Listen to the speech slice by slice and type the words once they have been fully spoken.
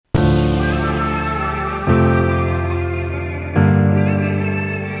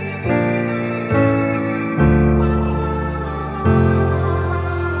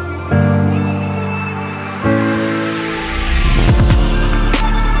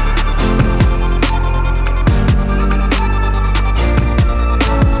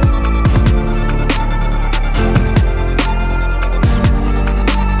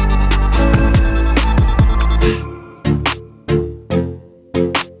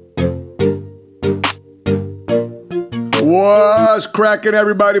What's cracking,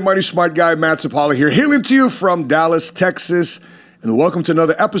 everybody? Money Smart Guy Matt Zapala here, hailing to you from Dallas, Texas, and welcome to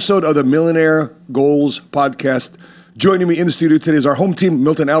another episode of the Millionaire Goals Podcast. Joining me in the studio today is our home team,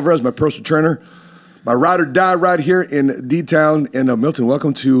 Milton Alvarez, my personal trainer, my ride or die right here in D-Town. And Milton,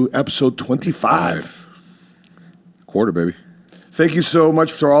 welcome to episode 25. Quarter, baby. Thank you so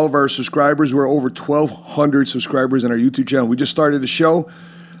much for all of our subscribers. We're over 1,200 subscribers on our YouTube channel. We just started the show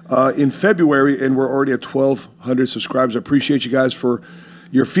in February, and we're already at 1,200 subscribers. I appreciate you guys for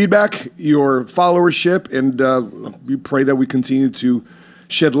your feedback, your followership, and we pray that we continue to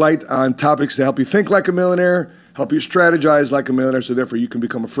shed light on topics that help you think like a millionaire, help you strategize like a millionaire, so therefore you can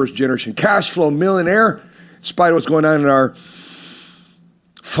become a first-generation cash flow millionaire, in spite of what's going on in our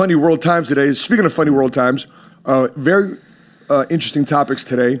funny world times today. Speaking of funny world times, very interesting topics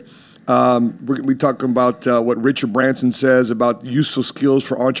today. We're going to be talking about what Richard Branson says about useful skills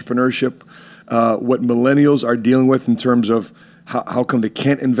for entrepreneurship, what millennials are dealing with in terms of how come they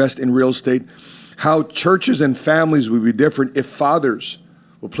can't invest in real estate, how churches and families will be different if fathers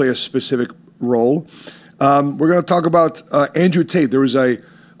will play a specific role. We're going to talk about Andrew Tate. There was a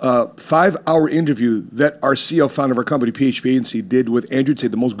 5-hour interview that our CEO, founder of our company, PHP Agency, did with Andrew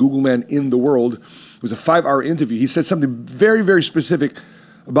Tate, the most Google man in the world. It was a 5-hour interview. He said something very, very specific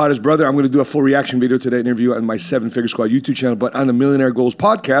about his brother. I'm going to do a full reaction video to that interview on my 7 Figure Squad YouTube channel. But on the Millionaire Goals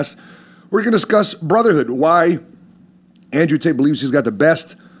podcast, we're going to discuss brotherhood, why Andrew Tate believes he's got the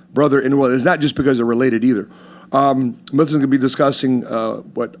best brother in the world. It's not just because they're related either. Milton's going to be discussing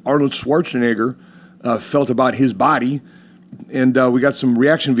what Arnold Schwarzenegger felt about his body. And we got some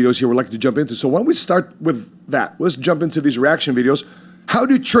reaction videos here we'd like to jump into. So why don't we start with that? Let's jump into these reaction videos. How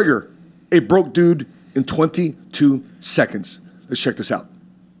do you trigger a broke dude in 22 seconds? Let's check this out.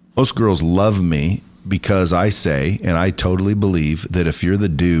 Most girls love me because I say, and I totally believe, that if you're the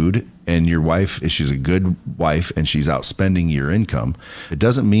dude and your wife, if she's a good wife and she's outspending your income, it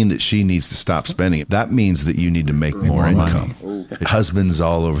doesn't mean that she needs to stop spending it. That means that you need to make more income. Husbands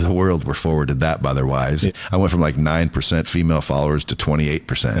all over the world were forwarded that by their wives. Yeah. I went from like 9% female followers to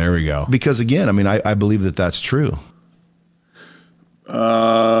 28%. There we go. Because again, I mean, I believe that that's true.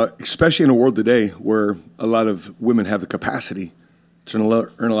 Especially in a world today where a lot of women have the capacity to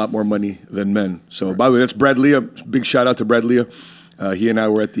earn a lot more money than men. So, by the way, that's Brad Leah. Big shout out to Brad Leah. He and I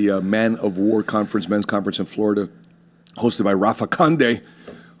were at the Man of War conference, men's conference in Florida, hosted by Rafa Conde,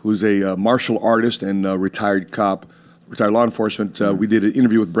 who's a martial artist and retired cop, retired law enforcement. We did an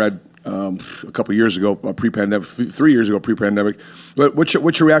interview with Brad a couple years ago, pre-pandemic, 3 years ago, pre-pandemic. But what's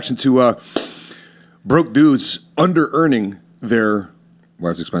your reaction to broke dudes under-earning their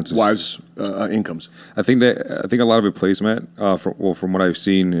wives' expenses, incomes? I think a lot of it plays, Matt. From what I've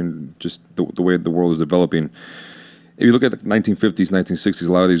seen and just the way the world is developing. If you look at the 1950s,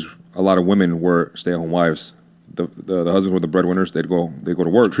 1960s, a lot of women were stay-at-home wives. The husbands were the breadwinners. They'd go to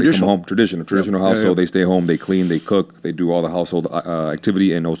work. They come home. Traditional household. Yeah. They stay home. They clean. They cook. They do all the household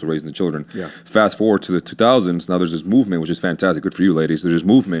activity and also raising the children. Yeah. Fast forward to the 2000s. Now there's this movement, which is fantastic. Good for you, ladies. There's this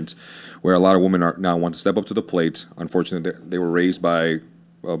movement where a lot of women now want to step up to the plate. Unfortunately, they were raised by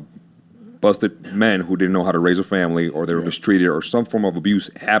busted men who didn't know how to raise a family, or they were mistreated, or some form of abuse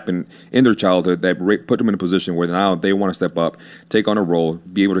happened in their childhood that put them in a position where now they want to step up, take on a role,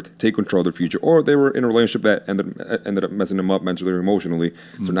 be able to take control of their future, or they were in a relationship that ended up messing them up mentally or emotionally.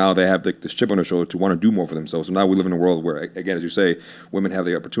 Mm-hmm. So now they have this chip on their shoulder to want to do more for themselves. So now we live in a world where, again, as you say, women have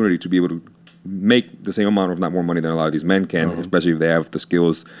the opportunity to be able to make the same amount, if not more money, than a lot of these men can, especially if they have the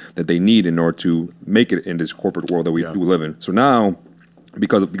skills that they need in order to make it in this corporate world that we do live in. So now,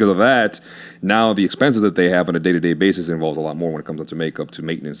 because of that, now the expenses that they have on a day-to-day basis involves a lot more when it comes to makeup, to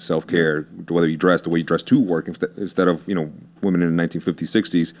maintenance, self-care, whether you dress the way you dress to work instead of women in the 1950s,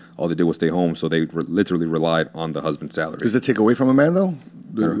 60s, all they did was stay home, so they literally relied on the husband's salary. Does that take away from a man, though?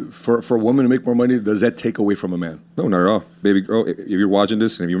 For a woman to make more money, does that take away from a man? No, not at all. Baby girl, if you're watching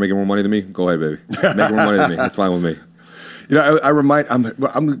this and if you're making more money than me, go ahead, baby. Make more money than me. That's fine with me. I'm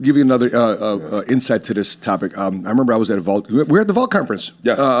going to give you another insight to this topic. I remember I was at a Vault. We were at the Vault conference.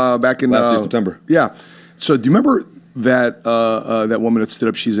 Yes. Back in last year, September. Yeah. So do you remember that woman that stood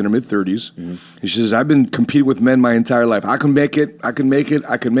up? She's in her mid-30s. Mm-hmm. And she says, I've been competing with men my entire life. I can make it. I can make it.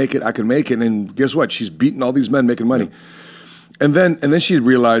 I can make it. I can make it. And guess what? She's beating all these men making money. Yeah. And then she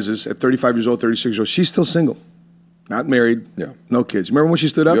realizes at 35 years old, 36 years old, she's still single, not married, no kids. Remember when she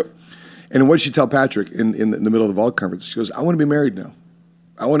stood up? Yep. And what did she tell Patrick in the middle of the Vault conference? She goes, I want to be married now.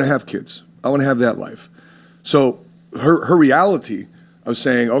 I want to have kids. I want to have that life. So her reality of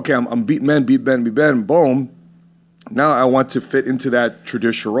saying, okay, I'm beating men, boom. Now I want to fit into that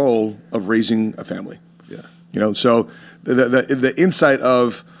traditional role of raising a family. Yeah. So the insight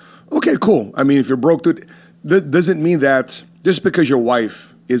of, okay, cool. I mean, if you're broke, that doesn't mean that just because your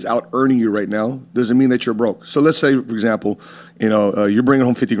wife is out earning you right now doesn't mean that you're broke. So let's say, for example, you're bringing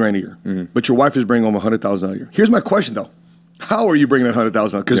home 50 grand a year, but your wife is bringing home 100,000 a year. Here's my question though. How are you bringing in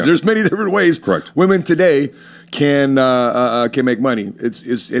 100,000? Because there's many different ways. Correct. Women today can make money.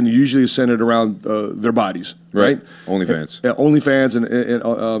 It's and usually centered around their bodies, right? OnlyFans. OnlyFans and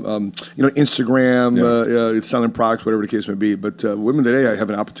Instagram. It's selling products, whatever the case may be. But women today have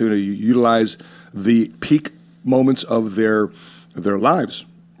an opportunity to utilize the peak moments of their lives,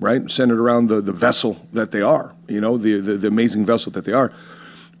 right? Centered around the vessel that they are. The amazing vessel that they are.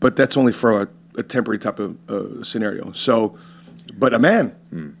 But that's only for a temporary type of scenario. So. But a man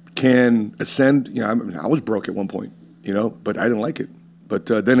can ascend. I was broke at one point, but I didn't like it. But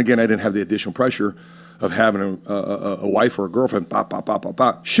then again, I didn't have the additional pressure of having a wife or a girlfriend.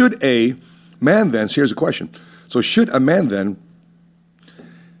 Should a man then? So here's the question. So should a man then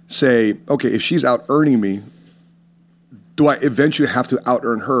say, okay, if she's out earning me, do I eventually have to out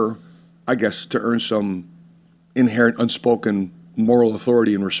earn her? I guess to earn some inherent unspoken moral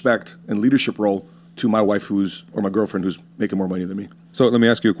authority and respect and leadership role to my wife or my girlfriend who's making more money than me. So let me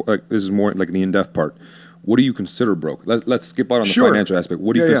ask you, this is more like the in-depth part. What do you consider broke? Let's skip out on the financial aspect.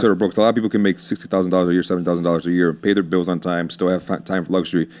 What do you consider broke? So a lot of people can make $60,000 a year, $70,000 a year, pay their bills on time, still have time for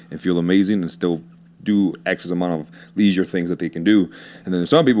luxury, and feel amazing, and still do X amount of leisure things that they can do. And then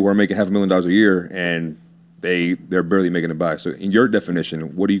there's some people who are making $500,000 a year, and they're barely making it by. So in your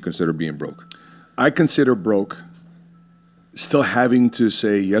definition, what do you consider being broke? I consider broke still having to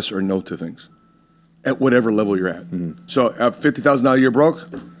say yes or no to things. At whatever level you're at. So at $50,000 a year broke,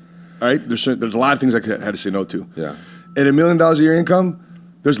 right? There's a lot of things I had to say no to. Yeah. At $1 million a year income,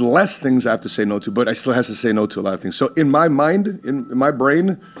 there's less things I have to say no to, but I still have to say no to a lot of things. So in my mind, in my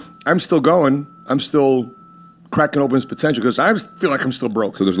brain, I'm still going. I'm still cracking open its potential because I feel like I'm still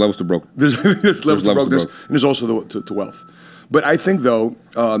broke. So there's levels to broke. There's levels to brokenness, and there's also to wealth. But I think though,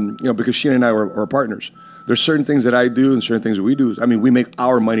 because Sheena and I are partners, there's certain things that I do and certain things that we do. I mean, we make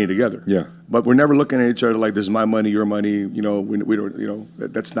our money together. Yeah. But we're never looking at each other like this is my money, your money. We don't.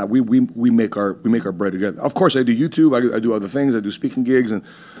 That's not. We make our bread together. Of course, I do YouTube. I do other things. I do speaking gigs, and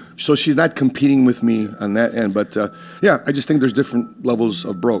so she's not competing with me on that end. But I just think there's different levels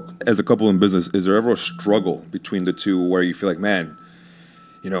of broke. As a couple in business, is there ever a struggle between the two where you feel like, man,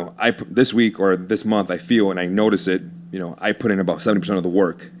 this week or this month I feel and I notice it. I put in about 70% of the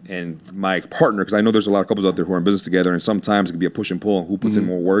work, and my partner, because I know there's a lot of couples out there who are in business together, and sometimes it can be a push and pull on who puts in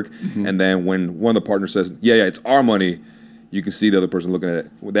more work. And then when one of the partners says, yeah, it's our money, you can see the other person looking at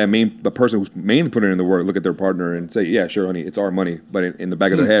it. The person who's mainly putting in the work, look at their partner and say, yeah, sure, honey, it's our money. But in the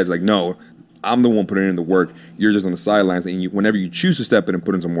back of their heads, like, no, I'm the one putting in the work. You're just on the sidelines, and whenever you choose to step in and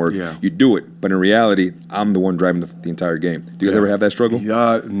put in some work, you do it. But in reality, I'm the one driving the entire game. Do you guys ever have that struggle?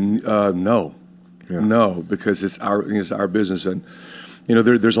 No. Yeah. No, because it's our business, and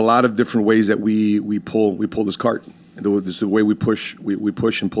there's a lot of different ways that we pull this cart. This is the way we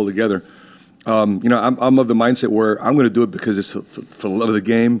push and pull together. I'm of the mindset where I'm going to do it because it's for the love of the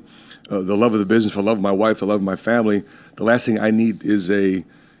game, the love of the business, for the love of my wife, the love of my family. The last thing I need is a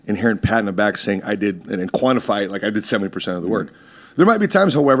inherent pat in the back saying I did and quantify it like I did 70% of the work. There might be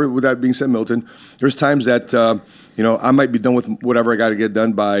times, however, with that being said, Milton, there's times that I might be done with whatever I got to get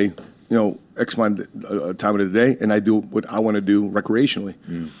done by X amount of time of the day, and I do what I want to do recreationally,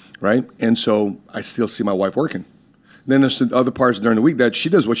 right? And so I still see my wife working. Then there's other parts during the week that she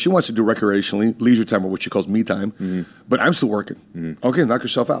does what she wants to do recreationally, leisure time, or what she calls me time, but I'm still working. Okay, knock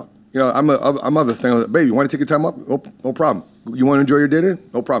yourself out. I'm of the thing, babe, you want to take your time up? No problem. You want to enjoy your day today?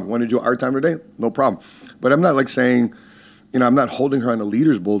 No problem. You want to enjoy our time today? No problem. But I'm not like saying, I'm not holding her on a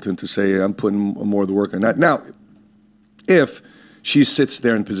leader's bulletin to say I'm putting more of the work on that. Now, if she sits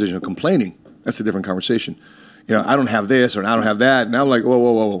there in position of complaining, that's a different conversation. I don't have this or I don't have that. And I'm like,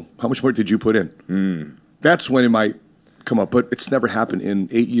 whoa. How much work did you put in? That's when it might come up. But it's never happened in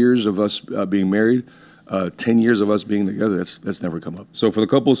 8 years of us being married, 10 years of us being together. That's never come up. So for the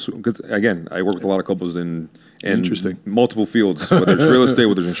couples, because again, I work with a lot of couples in Interesting. Multiple fields, whether it's real estate,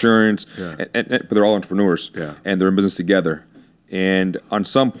 whether it's insurance, but they're all entrepreneurs, and they're in business together. And on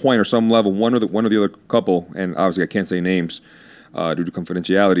some point or some level, one or the other couple, and obviously I can't say names, due to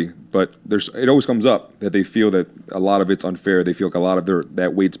confidentiality, but it always comes up that they feel that a lot of it's unfair. They feel like a lot of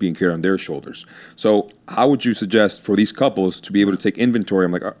that weight's being carried on their shoulders. So how would you suggest for these couples to be able to take inventory,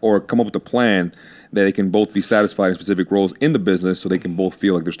 or come up with a plan that they can both be satisfied in specific roles in the business, so they can both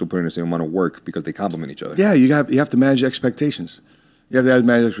feel like they're still putting in the same amount of work because they complement each other? Yeah, you have to manage expectations. You have to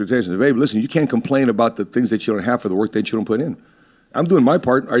manage expectations. Babe, listen, you can't complain about the things that you don't have for the work that you don't put in. I'm doing my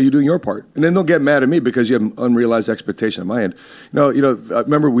part. Are you doing your part? And then don't get mad at me because you have unrealized expectation on my end. I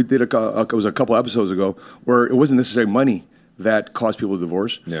remember we did it was a couple episodes ago where it wasn't necessarily money that caused people to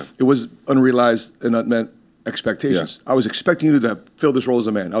divorce. Yeah. It was unrealized and unmet expectations. Yeah. I was expecting you to fill this role as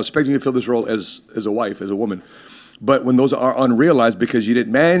a man. I was expecting you to fill this role as a wife, as a woman. But when those are unrealized because you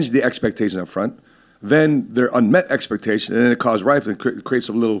didn't manage the expectations up front, then they're unmet expectations, and then it causes rife and creates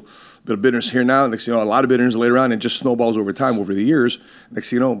a little bit of bitterness here now. Next thing you know, a lot of bitterness later on, and it just snowballs over time, over the years. Next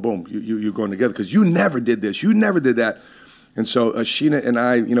thing you know, boom, you're going together because you never did this, you never did that. And so Sheena and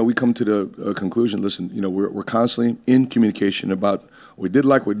I, we come to the conclusion, listen, we're constantly in communication about what we did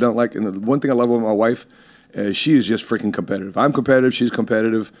like, what we don't like. And the one thing I love about my wife, she is just freaking competitive. I'm competitive, she's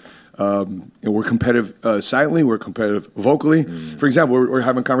competitive. And we're competitive silently, we're competitive vocally. For example, we're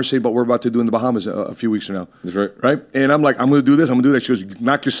having a conversation about what we're about to do in the Bahamas a few weeks from now. That's right. Right? And I'm like, I'm going to do this, I'm going to do that. She goes,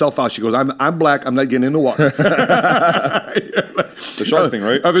 knock yourself out. She goes, I'm black, I'm not getting in the water. The shark thing,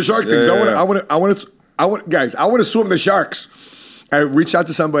 right? The shark thing. Yeah, So yeah, I want to swim the sharks. I reached out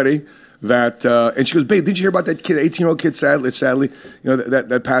to somebody that, and she goes, babe, did you hear about that kid, 18-year-old kid, sadly,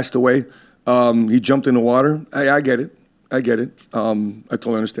 that passed away? He jumped in the water. I get it. I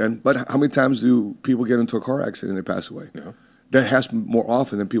totally understand. But how many times do people get into a car accident and they pass away? Yeah. That has more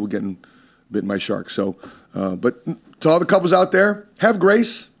often than people getting bitten by sharks. So, but to all the couples out there, have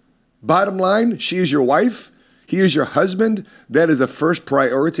grace. Bottom line, she is your wife. He is your husband. That is the first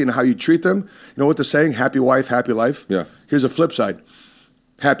priority in how you treat them. You know what they're saying? Happy wife, happy life. Yeah. Here's a flip side.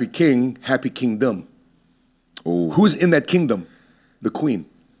 Happy king, happy kingdom. Ooh. Who's in that kingdom? The queen.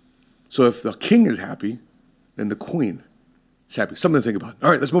 So if the king is happy, then the queen is happy. Something to think about. All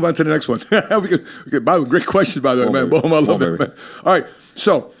right, let's move on to the next one. By the way, great questions, by the way, man. Boom, I love it, man. All right,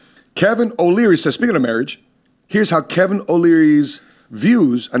 so Kevin O'Leary says, speaking of marriage, here's how Kevin O'Leary's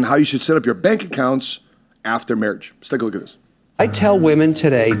views on how you should set up your bank accounts after marriage. Let's take a look at this. I tell women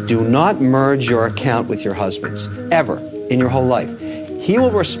today, do not merge your account with your husband's, ever, in your whole life. He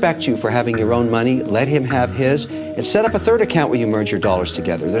will respect you for having your own money, let him have his, and set up a third account where you merge your dollars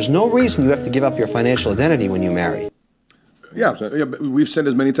together. There's no reason you have to give up your financial identity when you marry. Yeah, we've said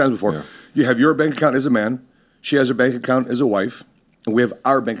this many times before. Yeah. You have your bank account as a man, she has her bank account as a wife, and we have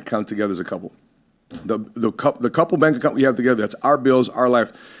our bank account together as a couple. The couple bank account we have together, that's our bills, our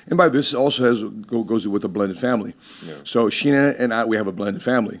life. And by this also goes with a blended family. Yeah. So Sheena and I, we have a blended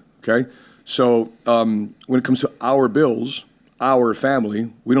family, okay? So when it comes to our bills, our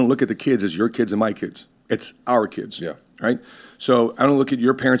family, we don't look at the kids as your kids and my kids. It's our kids, right? So I don't look at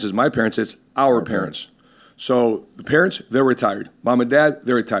your parents as my parents, it's our parents. So the parents, they're retired. Mom and dad,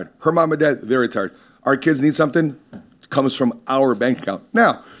 they're retired. Her mom and dad, they're retired. Our kids need something, it comes from our bank account.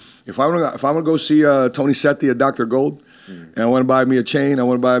 Now, if I'm gonna go see Tony Sethi at Dr. Gold, and I want to buy me a chain, I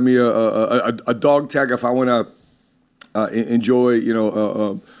want to buy me a dog tag. If I want to enjoy,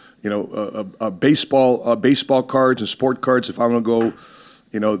 baseball cards and sport cards. If I want to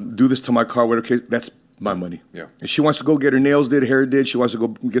go, do this to my car, whatever case, that's my money. Yeah. If she wants to go get her nails did, hair did, she wants to go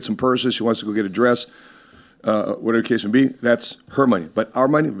get some purses, she wants to go get a dress, whatever the case may be, that's her money. But our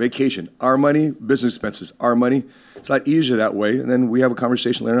money, vacation, our money, business expenses, our money. It's a lot easier that way. And then we have a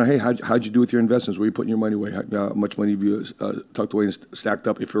conversation later on. Hey, how'd you do with your investments? Where are you putting your money away? How much money have you tucked away and stacked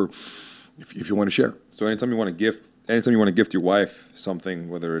up if you want to share? So anytime you want to gift your wife something,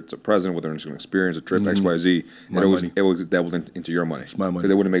 whether it's a present, whether it's an experience, a trip, X, Y, Z, it was dabbled into your money. It's my money. Because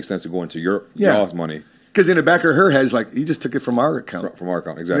it wouldn't make sense to go into y'all's money. Because in the back of her head, it's like, you just took it from our account. From our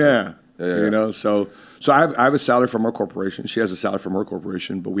account, exactly. Yeah. So I have a salary from our corporation. She has a salary from her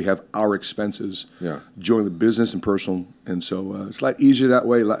corporation, but we have our expenses join the business and personal. And so it's a lot easier that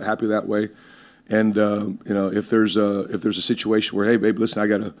way, a lot happier that way. And if there's a situation where, hey, babe, listen, I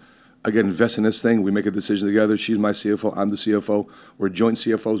got to invest in this thing. We make a decision together. She's my CFO. I'm the CFO. We're joint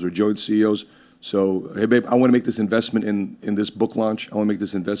CFOs. We're joint CEOs. So, hey, babe, I want to make this investment in this book launch. I want to make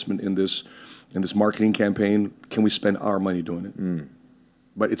this investment in this marketing campaign. Can we spend our money doing it?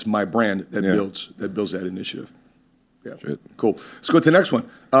 But it's my brand that builds that initiative. Yeah, cool. Let's go to the next one.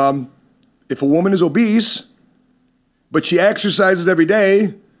 If a woman is obese, but she exercises every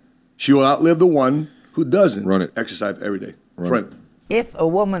day, she will outlive the one who doesn't exercise every day. Run it. If a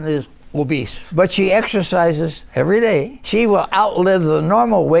woman is obese, but she exercises every day, she will outlive the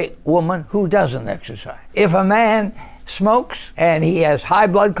normal weight woman who doesn't exercise. If a man smokes and he has high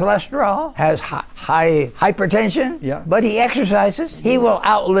blood cholesterol, has high hypertension, but he exercises, he will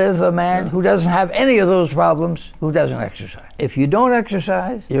outlive the man who doesn't have any of those problems who doesn't exercise. If you don't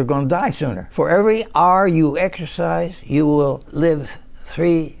exercise, you're going to die sooner. For every hour you exercise, you will live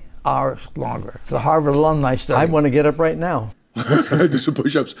 3 hours longer. It's the Harvard alumni study. I want to get up right now. Do some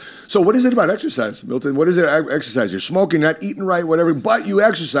push-ups. So what is it about exercise, Milton? What is it exercise? You're smoking, not eating right, whatever, but you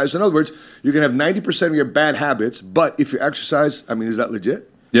exercise. In other words, you can have 90% of your bad habits, but if you exercise, I mean, is that legit?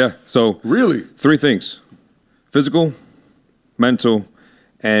 Yeah. So really, 3 things: physical, mental,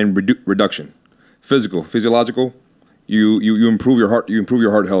 and reduction. Physiological. You improve your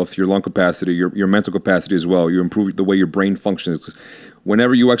heart health, your lung capacity, your mental capacity as well. You improve the way your brain functions.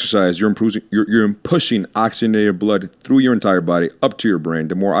 Whenever you exercise, you're pushing oxygenated blood through your entire body up to your brain.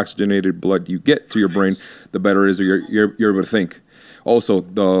 The more oxygenated blood you get to your brain, the better it is you're able to think. Also,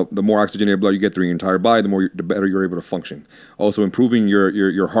 the more oxygenated blood you get through your entire body, the better you're able to function. Also, improving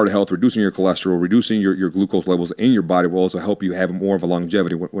your heart health, reducing your cholesterol, reducing your glucose levels in your body will also help you have more of a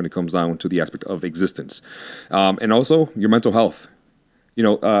longevity when it comes down to the aspect of existence. And also, your mental health.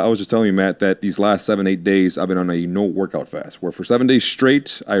 I was just telling you, Matt, that these last 7-8 days, I've been on a no workout fast, where for 7 days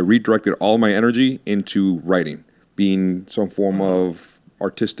straight, I redirected all my energy into writing, being some form of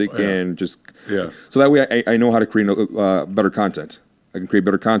artistic and just... Yeah. So that way I know how to create better content. I can create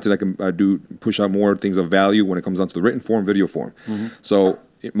better content. I can push out more things of value when it comes down to the written form, video form. Mm-hmm. So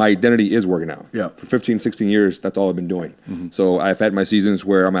my identity is working out. Yeah. For 15, 16 years, that's all I've been doing. Mm-hmm. So I've had my seasons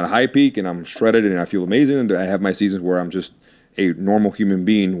where I'm at a high peak and I'm shredded and I feel amazing. And I have my seasons where I'm just a normal human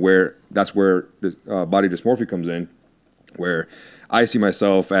being, where that's where the body dysmorphia comes in, where I see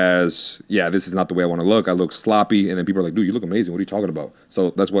myself as, this is not the way I want to look. I look sloppy, and then people are like, dude, you look amazing. What are you talking about?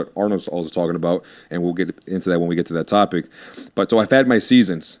 So that's what Arnold's also talking about, and we'll get into that when we get to that topic. But so I've had my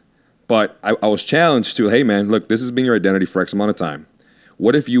seasons, but I was challenged to, hey, man, look, this has been your identity for X amount of time.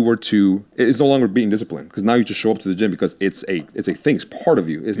 What if you were to? It's no longer being disciplined, because now you just show up to the gym because it's a thing. It's part of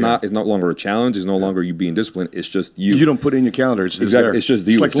you. It's not longer a challenge. It's no longer you being disciplined. It's just you. You don't put it in your calendar. It's just exactly. there. It's just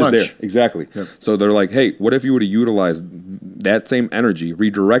you. It's like it's just lunch. there. Exactly. Yep. So they're like, hey, what if you were to utilize that same energy,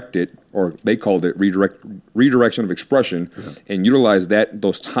 redirect it, or they called it redirection of expression, and utilize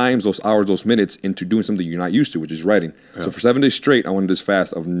those times, those hours, those minutes into doing something you're not used to, which is writing. So for 7 days straight, I wanted this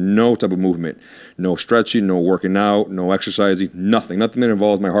fast of no type of movement, no stretching, no working out, no exercising, nothing that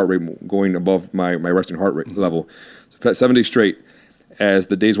involves my heart rate going above my resting heart rate level. So 7 days straight. As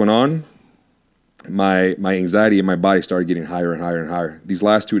the days went on, my anxiety in my body started getting higher and higher and higher. These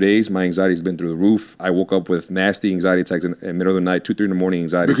last 2 days, my anxiety has been through the roof. I woke up with nasty anxiety attacks in the middle of the night, 2, 3 in the morning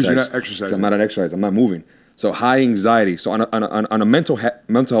anxiety because attacks. You're not exercising. I'm not an exercise. I'm not moving. So high anxiety. So on a mental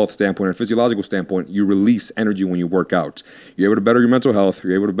health standpoint, and a physiological standpoint, you release energy when you work out. You're able to better your mental health.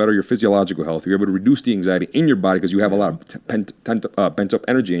 You're able to better your physiological health. You're able to reduce the anxiety in your body because you have a lot of pent up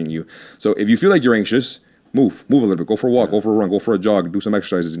energy in you. So if you feel like you're anxious, move a little bit. Go for a walk, go for a run, go for a jog, do some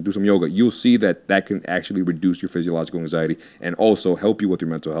exercises, and do some yoga. You'll see that can actually reduce your physiological anxiety and also help you with your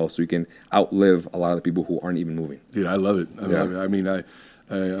mental health, so you can outlive a lot of the people who aren't even moving. Dude, I love it. I love it. I mean,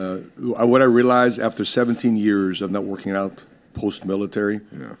 what I realized after 17 years of not working out post-military,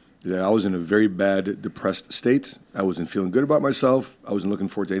 that I was in a very bad, depressed state. I wasn't feeling good about myself. I wasn't looking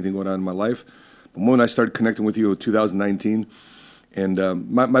forward to anything going on in my life. But when I started connecting with you in 2019, and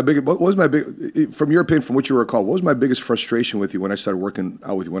what was my big, from your opinion, from what you recall, what was my biggest frustration with you when I started working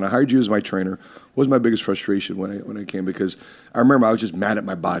out with you? When I hired you as my trainer, what was my biggest frustration when I came? Because I remember I was just mad at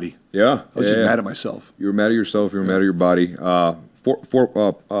my body. Yeah. I was just mad at myself. You were mad at yourself. You were mad at your body. Four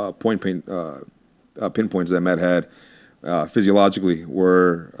pinpoints that Matt had physiologically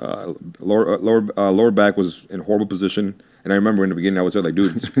were lower back was in a horrible position. And I remember in the beginning, I would say, like,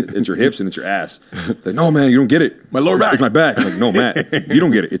 dude, it's your hips and it's your ass. Like, no, man, you don't get it. My lower back. It's my back. I'm like, no, Matt, you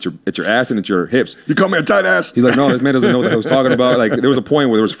don't get it. It's your ass and it's your hips. You call me a tight ass? He's like, no, this man doesn't know what I was talking about. Like, there was a point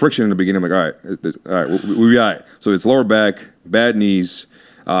where there was friction in the beginning. I'm like, all right, we'll be all right. So it's lower back, bad knees.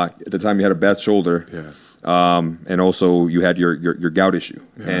 At the time, you had a bad shoulder. Yeah. And also you had your gout issue.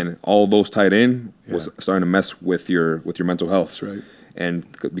 Yeah. And all those tied in was starting to mess with your mental health. That's right. And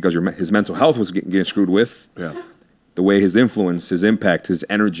because his mental health was getting screwed with. Yeah. The way his influence, his impact, his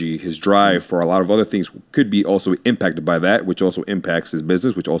energy, his drive for a lot of other things could be also impacted by that, which also impacts his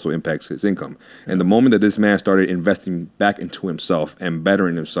business, which also impacts his income. And the moment that this man started investing back into himself and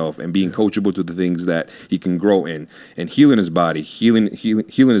bettering himself and being coachable to the things that he can grow in and healing his body, healing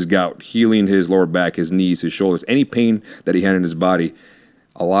his gout, healing his lower back, his knees, his shoulders, any pain that he had in his body,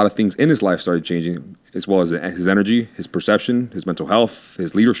 a lot of things in his life started changing, as well as his energy, his perception, his mental health,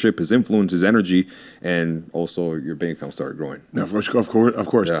 his leadership, his influence, his energy, and also your bank account started growing. No, of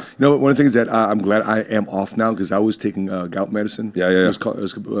course. Yeah. You know, one of the things that I'm glad I am off now, because I was taking gout medicine. Yeah. It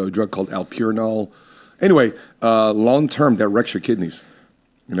was a drug called alpurinol. Anyway, long term, that wrecks your kidneys.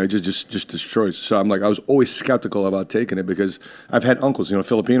 And it just destroys. So I'm like, I was always skeptical about taking it because I've had uncles,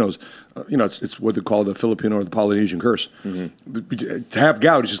 Filipinos, it's what they call the Filipino or the Polynesian curse. Mm-hmm. To have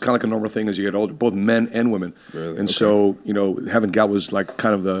gout is just kind of like a normal thing as you get older, both men and women. Really? And so, having gout was like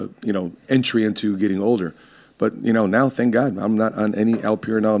kind of the, entry into getting older. But, now, thank God, I'm not on any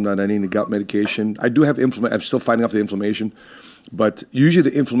alpurinol. I'm not on any gout medication. I do have I'm still fighting off the inflammation. But usually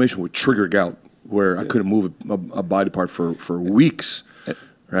the inflammation would trigger gout. where I couldn't move a body part for weeks.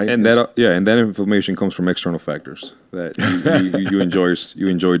 Right, and that inflammation comes from external factors that you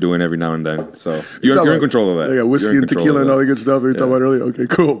enjoy doing every now and then. So you're in control of that. Yeah, whiskey and tequila and all that good stuff we were talking about earlier. Okay,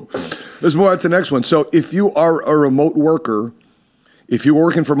 cool. Let's move on to the next one. So if you are a remote worker, if you're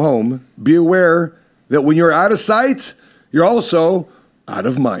working from home, be aware that when you're out of sight, you're also out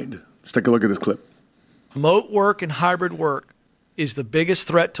of mind. Let's take a look at this clip. Remote work and hybrid work is the biggest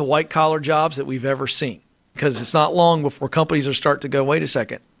threat to white-collar jobs that we've ever seen, because it's not long before companies are start to go, wait a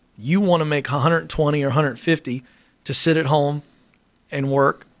second, you want to make 120 or 150 to sit at home and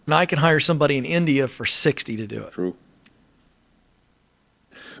work, and I can hire somebody in India for 60 to do it. True.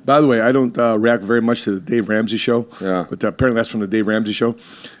 By the way, I don't react very much to the Dave Ramsey show, but apparently that's from the Dave Ramsey show.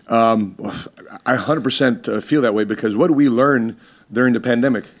 I 100% feel that way, because what do we learn during the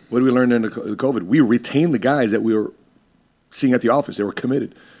pandemic? What did we learn during the COVID? We retained the guys that we were seeing at the office. They were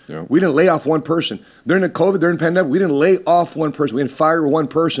committed. Yeah. We didn't lay off one person. During the COVID, during the pandemic, we didn't lay off one person. We didn't fire one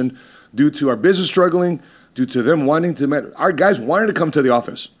person due to our business struggling, due to them wanting to. Our guys wanted to come to the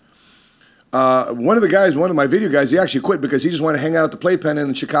office. One of my video guys, he actually quit because he just wanted to hang out at the playpen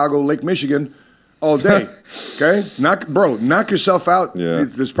in Chicago, Lake Michigan, all day. Okay? Knock yourself out. Yeah.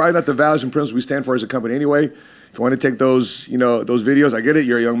 There's probably not the values and principles we stand for as a company anyway. If you want to take those videos, I get it.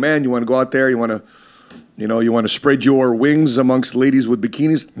 You're a young man. You want to go out there. You want to spread your wings amongst ladies with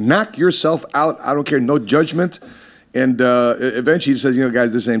bikinis. Knock yourself out. I don't care. No judgment. And eventually he says,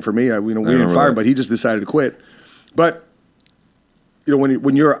 guys, this ain't for me. We didn't fire him, but he just decided to quit. But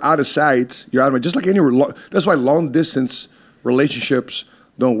when you're out of sight, you're out of mind. Just like that's why long distance relationships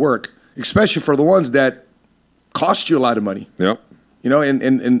don't work, especially for the ones that cost you a lot of money. Yep.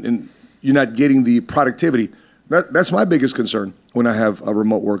 And you're not getting the productivity. That's my biggest concern when I have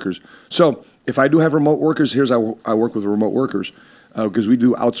remote workers. So if I do have remote workers, here's how I work with remote workers, because we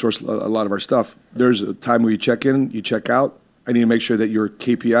do outsource a lot of our stuff. There's a time where you check in, you check out. I need to make sure that your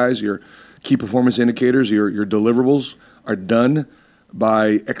KPIs, your key performance indicators, your deliverables are done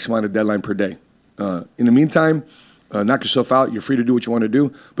by X amount of deadline per day. In the meantime, knock yourself out. You're free to do what you want to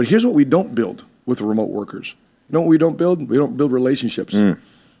do. But here's what we don't build with remote workers. You know what we don't build? We don't build relationships.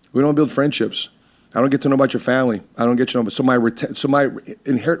 We don't build friendships. I don't get to know about your family. I don't get to know. So my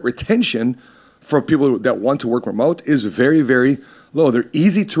inherent retention for people that want to work remote is very, very low. They're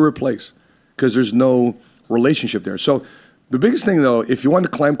easy to replace because there's no relationship there. So the biggest thing, though, if you want to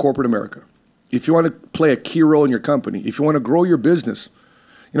climb corporate America, if you want to play a key role in your company, if you want to grow your business,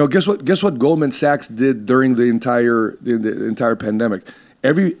 guess what Goldman Sachs did during the entire pandemic?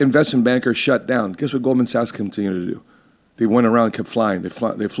 Every investment banker shut down. Guess what Goldman Sachs continued to do? They went around and kept flying. They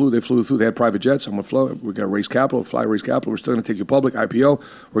flew. They had private jets. I'm going to fly. We're going to raise capital. We're still going to take you public, IPO.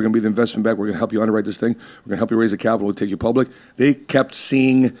 We're going to be the investment bank. We're going to help you underwrite this thing. We're going to help you raise the capital. We'll take you public. They kept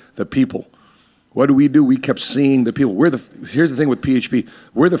seeing the people. What do? We kept seeing the people. Here's the thing with PHP.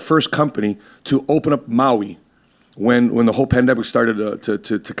 We're the first company to open up Maui when the whole pandemic started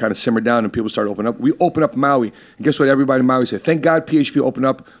to kind of simmer down and people started opening up. We opened up Maui. And guess what? Everybody in Maui said, thank God PHP opened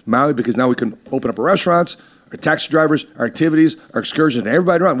up Maui, because now we can open up our restaurants, our taxi drivers, our activities, our excursions, and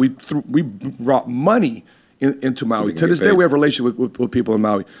everybody around. We brought money into Maui. To this day, we have a relationship with people in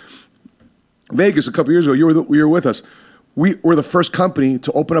Maui. Vegas, a couple years ago, you were with us. We were the first company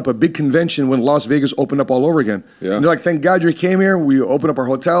to open up a big convention when Las Vegas opened up all over again. Yeah. And they're like, thank God you came here. We opened up our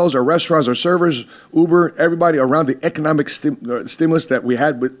hotels, our restaurants, our servers, Uber, everybody around the economic stimulus that we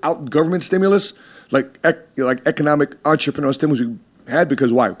had without government stimulus, like economic entrepreneurial stimulus we had.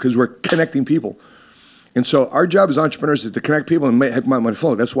 Because why? Because we're connecting people. And so our job as entrepreneurs is to connect people and make money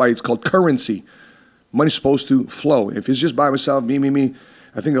flow. That's why it's called currency. Money's supposed to flow. If it's just by myself, me,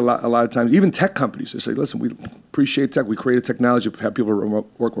 I think a lot of times, even tech companies, they say, listen, we appreciate tech. We created technology to have people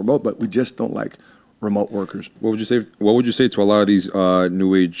work remote, but we just don't like remote workers. What would you say to a lot of these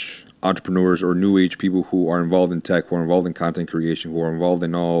new age entrepreneurs or new age people who are involved in tech, who are involved in content creation, who are involved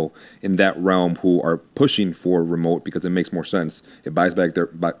in that realm, who are pushing for remote because it makes more sense? It buys back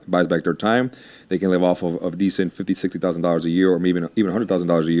their time. They can live off of decent $50,000, $60,000 a year, or maybe even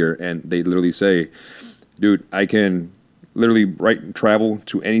 $100,000 a year, and they literally say, dude, I can literally travel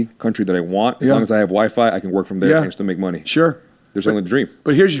to any country that I want. As long as I have Wi-Fi, I can work from there and still make money. Sure. They're selling the dream.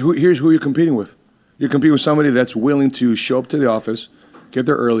 But here's who you're competing with. You're competing with somebody that's willing to show up to the office, get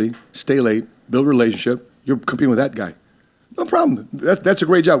there early, stay late, build a relationship. You're competing with that guy. No problem. That's a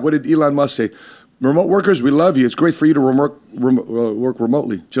great job. What did Elon Musk say? Remote workers, we love you. It's great for you to work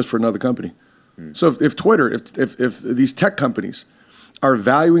remotely just for another company. So if Twitter, if these tech companies are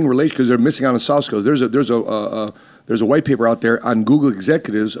valuing relationships because they're missing out on soft skills, there's a white paper out there on Google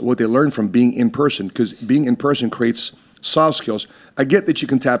executives, what they learned from being in person, because being in person creates soft skills. I get that you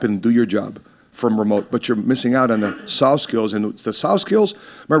can tap in and do your job, from remote, but you're missing out on the soft skills. And the soft skills,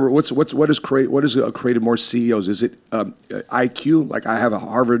 remember, what has created more CEOs? Is it IQ? Like I have a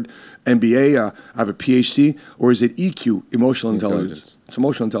Harvard MBA, I have a PhD, or is it EQ, emotional intelligence? It's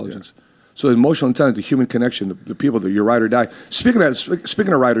emotional intelligence. Yeah. So emotional intelligence, the human connection, the people, your ride or die. Speaking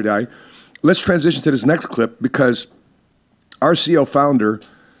of ride or die, let's transition to this next clip because our CEO founder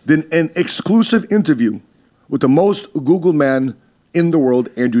did an exclusive interview with the most Googled man in the world,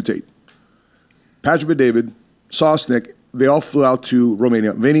 Andrew Tate. Patrick David, Sosnick, they all flew out to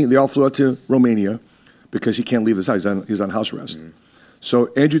Romania. Vinny, they all flew out to Romania because he can't leave his house. He's on house arrest. Mm-hmm.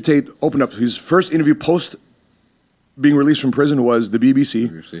 So Andrew Tate opened up. His first interview post being released from prison was the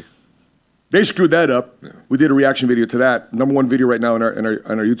BBC. They screwed that up. Yeah. We did a reaction video to that. Number one video right now on our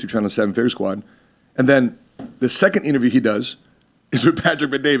YouTube channel, Seven Figure Squad. And then the second interview he does is with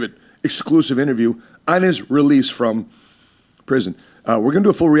Patrick David, exclusive interview on his release from prison. We're going to do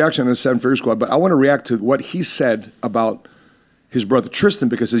a full reaction on the Seven Figure Squad, but I want to react to what he said about his brother Tristan,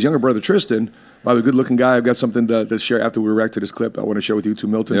 because his younger brother Tristan, by the good-looking guy, I've got something to share after we react to this clip. I want to share with you too,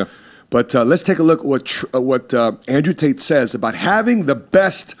 Milton. Yeah. But let's take a look at what Andrew Tate says about having the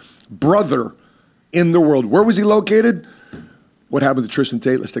best brother in the world. Where was he located? What happened to Tristan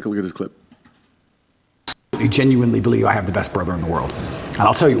Tate? Let's take a look at this clip. I genuinely believe I have the best brother in the world, and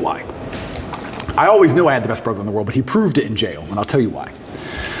I'll tell you why. I always knew I had the best brother in the world, but he proved it in jail, and I'll tell you why.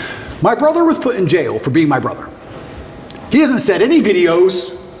 My brother was put in jail for being my brother. He hasn't said any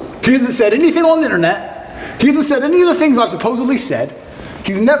videos. He hasn't said anything on the internet. He hasn't said any of the things I've supposedly said.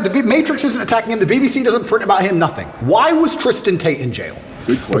 The Matrix isn't attacking him. The BBC doesn't print about him, nothing. Why was Tristan Tate in jail?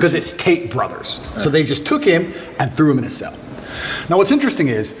 Because it's Tate Brothers. So they just took him and threw him in a cell. Now what's interesting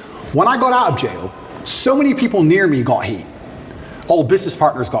is, when I got out of jail, so many people near me got heat. Old business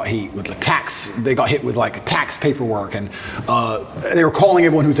partners got heat with the tax. They got hit with like tax paperwork, and they were calling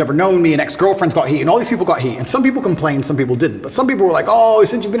everyone who's ever known me, and ex-girlfriends got heat, and all these people got heat. And some people complained, some people didn't. But some people were like, oh,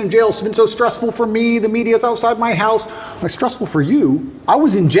 since you've been in jail, it's been so stressful for me. The media's outside my house. I'm like, stressful for you? I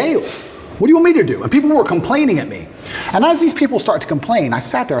was in jail. What do you want me to do? And people were complaining at me. And as these people started to complain, I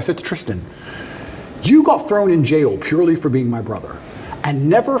sat there, I said to Tristan, you got thrown in jail purely for being my brother. And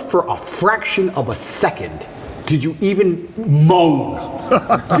never for a fraction of a second did you even moan.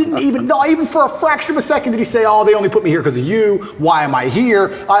 Not even for a fraction of a second did he say, oh, they only put me here because of you. Why am I here?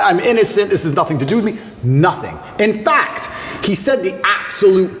 I'm innocent. This has nothing to do with me. Nothing. In fact, he said the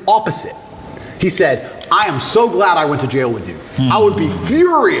absolute opposite. He said, I am so glad I went to jail with you. I would be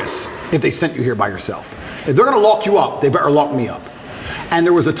furious if they sent you here by yourself. If they're going to lock you up, they better lock me up. And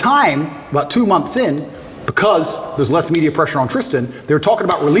there was a time, about 2 months in, because there's less media pressure on Tristan, they were talking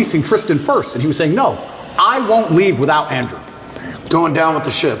about releasing Tristan first. And he was saying, no, I won't leave without Andrew. Going down with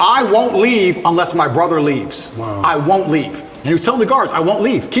the ship. I won't leave unless my brother leaves. Wow. I won't leave. And he was telling the guards, I won't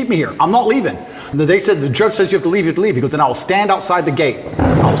leave. Keep me here. I'm not leaving. And they said, the judge says you have to leave, you have to leave. He goes, then I will stand outside the gate.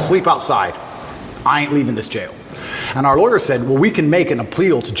 I will sleep outside. I ain't leaving this jail. And our lawyer said, well, we can make an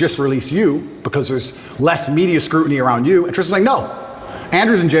appeal to just release you because there's less media scrutiny around you. And Tristan's like, no,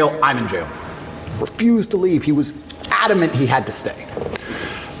 Andrew's in jail, I'm in jail. Refused to leave. He was adamant he had to stay.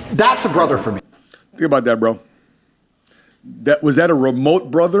 That's a brother for me. Think about that, bro. Was that a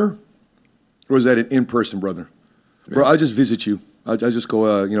remote brother, or was that an in-person brother? Yeah. Bro, I'll just visit you. I'll just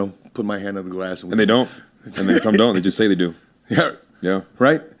go, put my hand on the glass. And they don't. And some don't. They just say they do. Yeah. Yeah.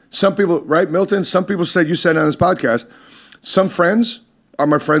 Right? Some people, right, Milton? Some people said, you said on this podcast, some friends are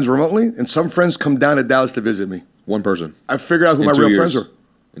my friends remotely, and some friends come down to Dallas to visit me. One person. I figured out who my real friends are.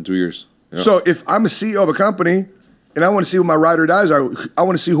 In 2 years. Yep. So if I'm a CEO of a company and I want to see who my ride or dies are, I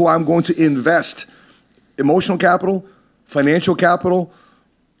want to see who I'm going to invest emotional capital, financial capital,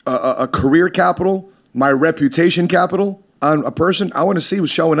 a career capital, my reputation capital on a person. I want to see who's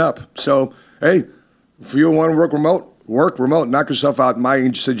showing up. So, hey, if you want to work remote, knock yourself out.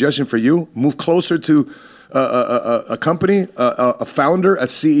 My suggestion for you, move closer to a company, a founder, a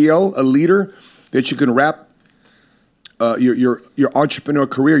CEO, a leader that you can wrap your entrepreneur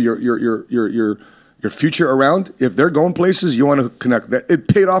career, your future around. If they're going places, you want to connect. It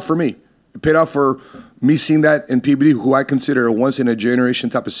paid off for me. It paid off for me seeing that in PBD, who I consider a once-in-a-generation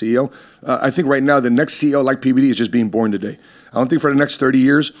type of CEO. I think right now the next CEO like PBD is just being born today. I don't think for the next 30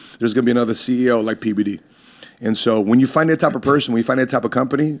 years there's going to be another CEO like PBD. And so when you find that type of person, when you find that type of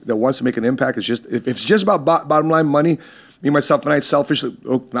company that wants to make an impact, it's just if it's just about bottom line money, me, myself, and I selfishly,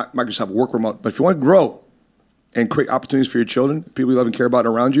 not Microsoft, work remote. But if you want to grow and create opportunities for your children, people you love and care about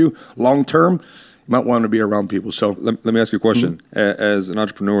around you, long term, Not wanting to be around people. So let me ask you a question. As an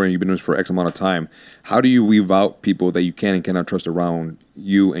entrepreneur, and you've been doing this for X amount of time, how do you weave out people that you can and cannot trust around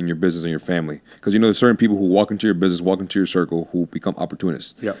you and your business and your family? Because there's certain people who walk into your business, walk into your circle, who become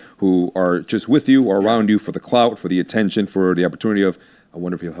opportunists, who are just with you or around you for the clout, for the attention, for the opportunity of, I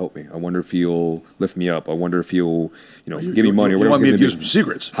wonder if he'll help me. I wonder if he'll lift me up. I wonder if he'll, give me money or whatever. You want me to give some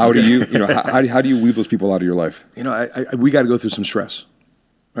secrets? How do you, how do you weave those people out of your life? We got to go through some stress.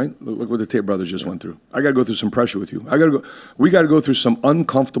 Right? Look what the Tate brothers just went through. I got to go through some pressure with you. We got to go through some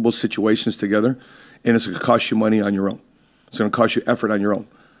uncomfortable situations together, and it's going to cost you money on your own. It's going to cost you effort on your own.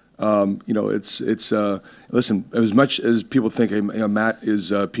 Listen, as much as people think, hey, Matt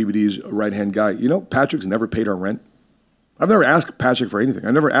is PBD's right-hand guy, Patrick's never paid our rent. I've never asked Patrick for anything.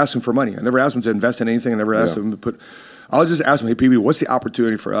 I never asked him for money. I never asked him to invest in anything. I never asked him to put. I'll just ask him, hey, PBD, what's the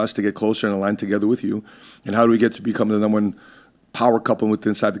opportunity for us to get closer and align together with you, and how do we get to become the number one power couple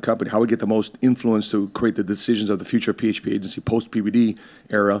inside the company? How we get the most influence to create the decisions of the future PHP agency post PBD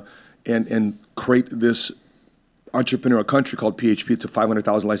era, and create this entrepreneurial country called PHP to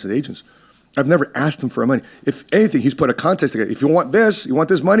 500,000 licensed agents. I've never asked him for money. If anything, he's put a contest together. If you want this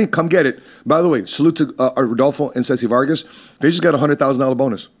money, come get it. By the way, salute to Rodolfo and Ceci Vargas. They just got a $100,000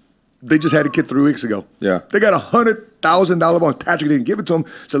 bonus. They just had a kid 3 weeks ago. Yeah, they got a $100,000 bonus. Patrick didn't give it to him.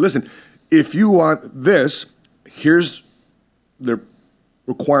 So listen, if you want this, here's their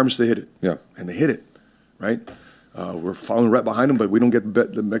requirements to hit it. Yeah. And they hit it, right? We're following right behind them, but we don't get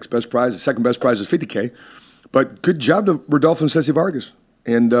the next best prize. The second best prize is $50K. But good job to Rodolfo and Ceci Vargas.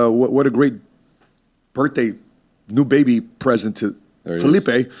 And what a great birthday, new baby present to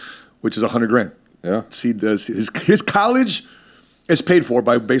Felipe, which is $100,000. Yeah. See, his college is paid for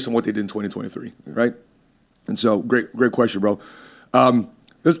based on what they did in 2023, right? And so, great question, bro.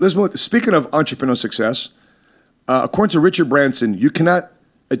 Let's move. Speaking of entrepreneurial success, according to Richard Branson, you cannot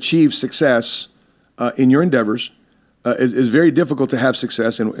achieve success in your endeavors. It's very difficult to have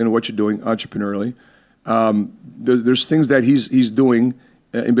success in what you're doing entrepreneurially. There's things that he's doing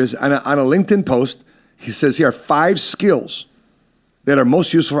in business. On a LinkedIn post, he says here are 5 skills that are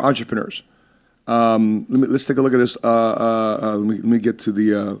most useful for entrepreneurs. Let's take a look at this. Let me get to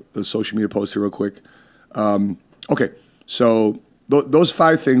the social media post here real quick. Okay, so those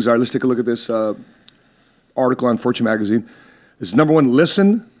 5 things are. Let's take a look at this article on Fortune magazine. It's number 1,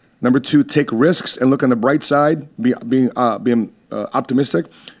 listen. Number 2, take risks and look on the bright side. Being optimistic.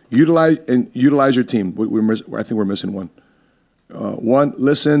 Utilize your team. I think we're missing one. 1,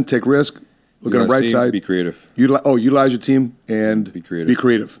 listen, take risk, look on the bright side. Be creative. Utilize your team and be creative. Be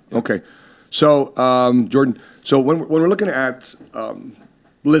creative. Yeah. Okay. So, Jordan, when we're looking at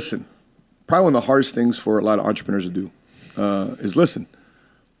listen, probably one of the hardest things for a lot of entrepreneurs to do is listen.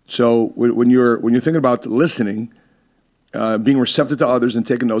 So when you're thinking about listening, being receptive to others and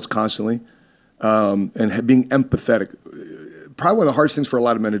taking notes constantly, and being empathetic. Probably one of the hardest things for a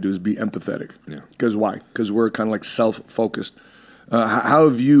lot of men to do is be empathetic. Yeah. Because why? Because we're kind of like self-focused. How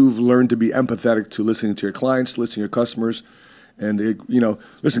have you learned to be empathetic to listening to your clients, listening to your customers? And,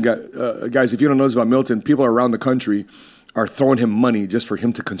 listen, guys, if you don't know this about Milton, people around the country are throwing him money just for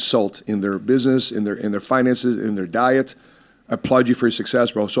him to consult in their business, in their finances, in their diet. I applaud you for your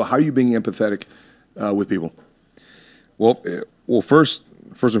success, bro. So how are you being empathetic with people? Well, first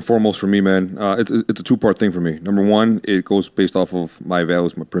and foremost for me, man, it's a 2-part thing for me. Number 1, it goes based off of my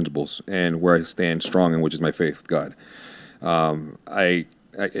values, my principles, and where I stand strong in, which is my faith, God. I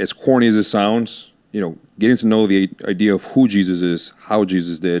as corny as it sounds, getting to know the idea of who Jesus is, how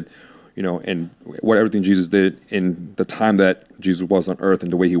Jesus did, and what everything Jesus did in the time that Jesus was on earth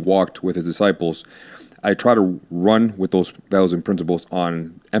and the way he walked with his disciples. I try to run with those values and principles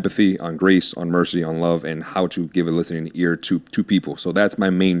on empathy, on grace, on mercy, on love, and how to give a listening ear to people. So that's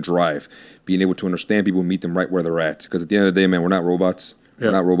my main drive, being able to understand people, meet them right where they're at. Because at the end of the day, man, we're not robots. Yeah.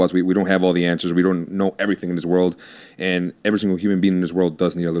 We're not robots. We don't have all the answers. We don't know everything in this world. And every single human being in this world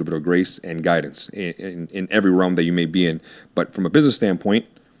does need a little bit of grace and guidance in every realm that you may be in. But from a business standpoint,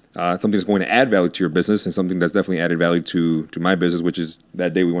 something that's going to add value to your business and something that's definitely added value to my business, which is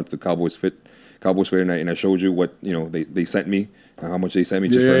that day we went to the Cowboys Fair and I showed you what they sent me, how much they sent me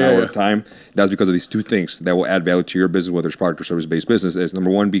just for an hour of time. That's because of these 2 things that will add value to your business, whether it's product or service-based business. Is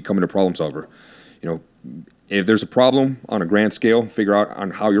number 1, becoming a problem solver. If there's a problem on a grand scale, figure out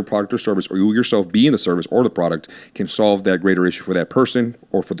on how your product or service, or you yourself being the service or the product, can solve that greater issue for that person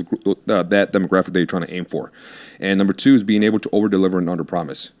or for that demographic that you're trying to aim for. And number 2 is being able to over-deliver and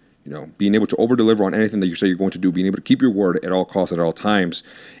under-promise. Being able to over-deliver on anything that you say you're going to do, being able to keep your word at all costs, at all times,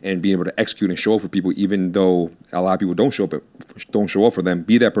 and being able to execute and show up for people, even though a lot of people don't show up for them.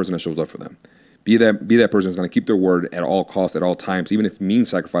 Be that person that shows up for them. Be that person that's going to keep their word at all costs, at all times, even if it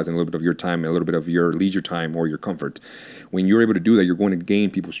means sacrificing a little bit of your time and a little bit of your leisure time or your comfort. When you're able to do that, you're going to gain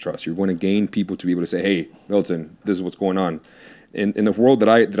people's trust. You're going to gain people to be able to say, hey, Milton, this is what's going on. In the world that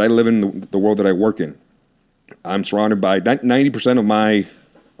I live in, the world that I work in, I'm surrounded by 90%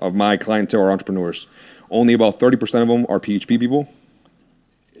 of my clientele are entrepreneurs. Only about 30% of them are PHP people.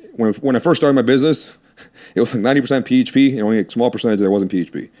 When I first started my business, it was like 90% PHP and only a small percentage that wasn't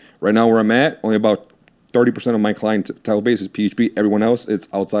PHP. Right now where I'm at, only about 30% of my clientele base is PHP. Everyone else, it's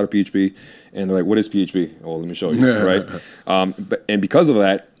outside of PHP. And they're like, what is PHP? Oh, let me show you, right? And because of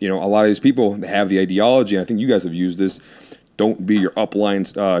that, a lot of these people have the ideology, and I think you guys have used this, don't be your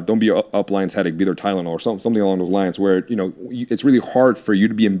upline's headache, be their Tylenol or something along those lines, where it's really hard for you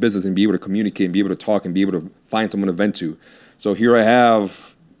to be in business and be able to communicate and be able to talk and be able to find someone to vent to. So here I have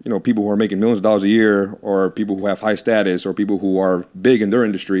people who are making millions of dollars a year, or people who have high status, or people who are big in their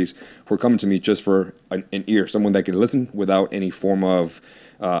industries, who are coming to me just for an ear, someone that can listen without any form of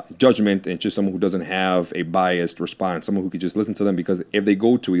judgment, and just someone who doesn't have a biased response, someone who can just listen to them, because if they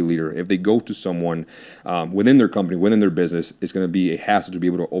go to a leader, if they go to someone within their company, within their business, it's going to be a hassle to be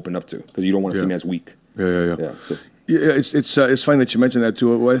able to open up to, because you don't want to seem as weak. Yeah. It's funny that you mentioned that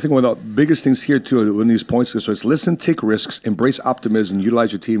too. Well, I think one of the biggest things here too, when these points, so it's listen, take risks, embrace optimism,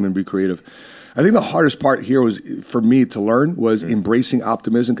 utilize your team, and be creative. I think the hardest part here was for me to learn was embracing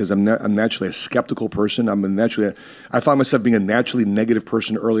optimism, because I'm naturally a skeptical person. I find myself being a naturally negative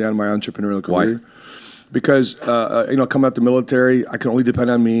person early on in my entrepreneurial career. Why? Because coming out the military, I can only depend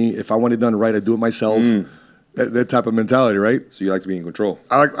on me. If I want it done right, I do it myself. That type of mentality, right? So you like to be in control.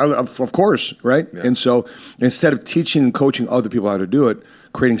 Of course, right? Yeah. And so instead of teaching and coaching other people how to do it,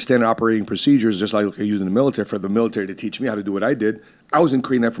 creating standard operating procedures, just like I used in the military, for the military to teach me how to do what I did, I wasn't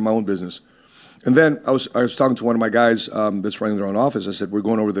creating that for my own business. And then I was talking to one of my guys that's running their own office. I said, we're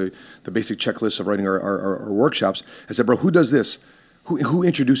going over the basic checklist of running our workshops. I said, bro, who does this? Who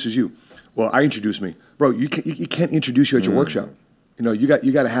introduces you? Well, I introduce me. Bro, you can't introduce you at your workshop. You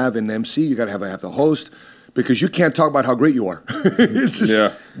got to have an MC. You got to have the host. Because you can't talk about how great you are. It's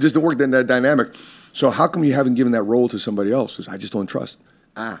just to work that dynamic. So how come you haven't given that role to somebody else? Because I just don't trust.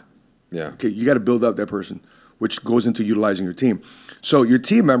 Okay, you got to build up that person, which goes into utilizing your team. So your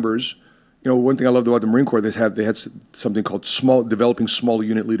team members, one thing I loved about the Marine Corps, they had something called developing small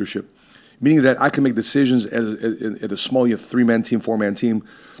unit leadership, meaning that I can make decisions at a small unit, 3-man team, 4-man team,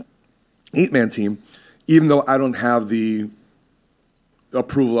 8-man team, even though I don't have the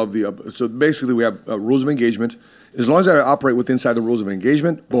approval of so basically we have rules of engagement. As long as I operate inside the rules of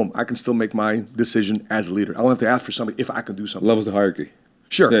engagement, boom, I can still make my decision as a leader. I don't have to ask for somebody if I can do something. Levels of hierarchy.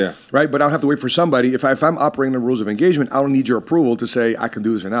 Sure. Yeah. Right? But I don't have to wait for somebody. If I'm operating the rules of engagement, I don't need your approval to say I can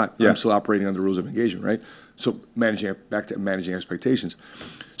do this or not. Yeah. I'm still operating under the rules of engagement, right? So back to managing expectations.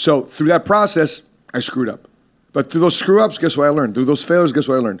 So through that process, I screwed up. But through those screw-ups, guess what I learned? Through those failures, guess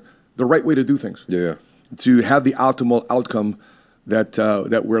what I learned? The right way to do things. Yeah. To have the optimal outcome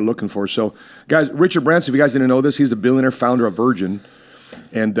that we're looking for. So, guys, Richard Branson, if you guys didn't know this, he's the billionaire founder of Virgin.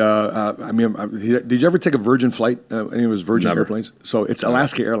 And, did you ever take a Virgin flight? Any of his Virgin airplanes? So, it's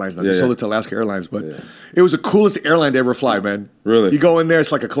Alaska Airlines now. They sold it to Alaska Airlines. But it was the coolest airline to ever fly, man. Really? You go in there,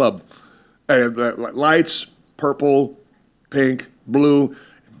 it's like a club. Lights, purple, pink, blue.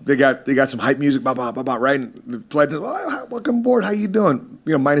 They got some hype music, right? And the flight says, welcome aboard, how you doing?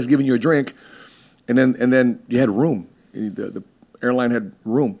 Minus giving you a drink. And then you had room. The airline had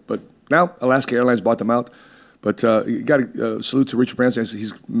room, but now Alaska Airlines bought them out. But you got to salute to Richard Branson.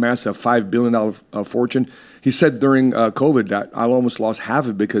 He's amassed a $5 billion fortune. He said during COVID that I almost lost half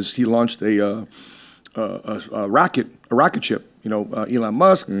of it because he launched a rocket ship. Elon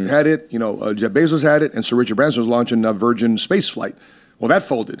Musk had it. Jeff Bezos had it, and Sir Richard Branson was launching a Virgin space flight. Well, that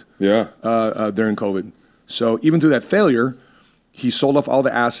folded. During COVID. So even through that failure, he sold off all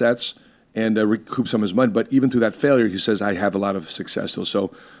the assets and recoup some of his money. But even through that failure, he says, I have a lot of success still.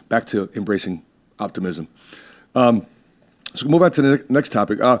 So back to embracing optimism. So move on to the next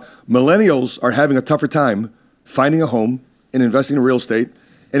topic. Millennials are having a tougher time finding a home and investing in real estate.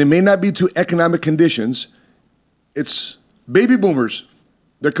 And it may not be to economic conditions. It's baby boomers.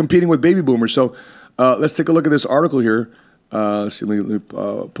 They're competing with baby boomers. So let's take a look at this article here.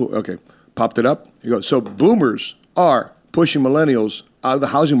 Okay, popped it up. Here you go. So boomers are pushing millennials out of the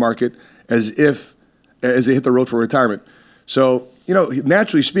housing market as they hit the road for retirement. So,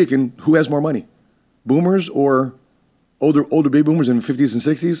 naturally speaking, who has more money? Boomers or older baby boomers in the 50s and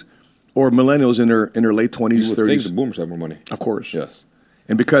 60s, or millennials in their late 20s, you would 30s? Think the boomers have more money. Of course. Yes.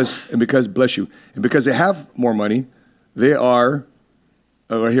 And because bless you, and because they have more money, they are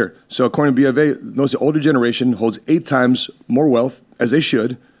right here. So according to BofA, notice the older generation holds 8 times more wealth, as they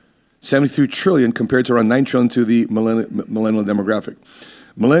should, 73 trillion compared to around 9 trillion to the millennial demographic.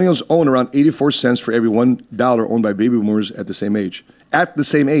 Millennials own around 84 cents for every $1 owned by baby boomers at the same age. At the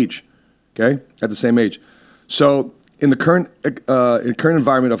same age, okay? At the same age. So in the current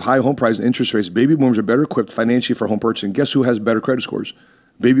environment of high home prices and interest rates, baby boomers are better equipped financially for home purchasing. Guess who has better credit scores?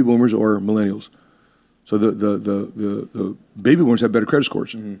 Baby boomers or millennials? So the baby boomers have better credit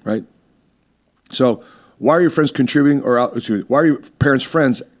scores, right? So why are your friends contributing why are your parents'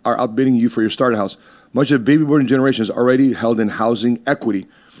 friends are outbidding you for your starter house? Much of the baby boomer generation is already held in housing equity.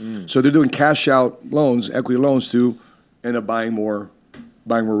 So they're doing cash out loans, equity loans to end up buying more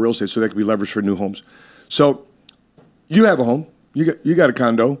real estate so they can be leveraged for new homes. So you have a home, you got a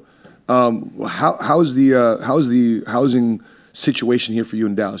condo. How's the housing situation here for you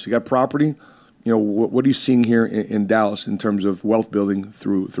in Dallas? You got property. What are you seeing here in Dallas in terms of wealth building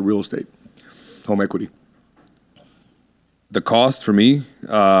through real estate, home equity? The cost for me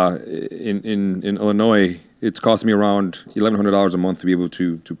in Illinois, it's costing me around $1,100 a month to be able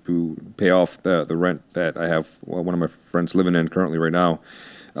to pay off the rent that I have one of my friends living in currently right now.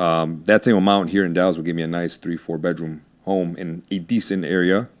 That same amount here in Dallas would give me a nice 3-4 bedroom home in a decent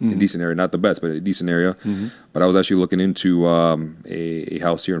area, not the best, but a decent area. But I was actually looking into a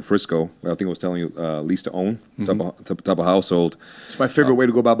house here in Frisco. I think I was telling you lease to own type of household. It's my favorite way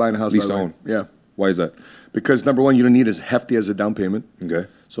to go about buying a house. Lease to own. Yeah. Why is that? Because number one, you don't need as hefty as a down payment. Okay.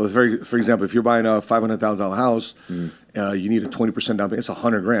 So for example, if you're buying a $500,000 house, you need a 20% down payment. It's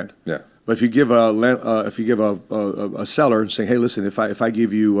 $100,000. Yeah. But if you give a seller saying, hey, listen, if I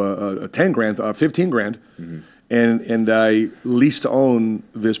give you a $10,000, $15,000, and I lease to own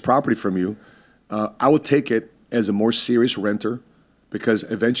this property from you, I will take it as a more serious renter because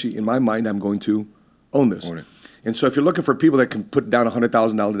eventually, in my mind, I'm going to own this. Own it. And so if you're looking for people that can put down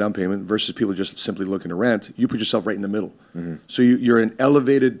 $100,000 down payment versus people just simply looking to rent, you put yourself right in the middle. So you're an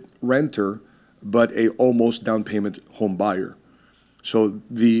elevated renter, but a almost down payment home buyer. So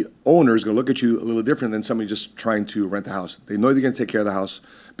the owner is going to look at you a little different than somebody just trying to rent a house. They know they're going to take care of the house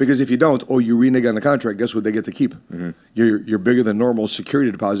because if you don't, you renege on the contract, guess what they get to keep? You're bigger than normal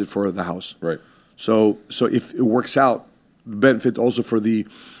security deposit for the house. Right. So if it works out, the benefit also for the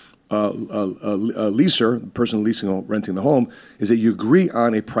leaser, the person leasing or renting the home, is that you agree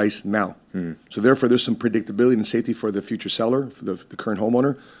on a price now. So therefore, there's some predictability and safety for the future seller, for the current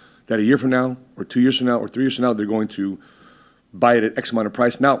homeowner, that a year from now, or 2 years from now, or 3 years from now, they're going to buy it at X amount of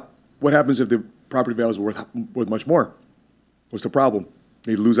price. Now, what happens if the property value is worth much more? What's the problem?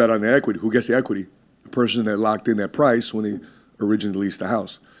 They lose out on the equity. Who gets the equity? The person that locked in that price when they originally leased the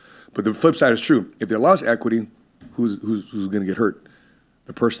house. But the flip side is true. If they lost equity, who's going to get hurt?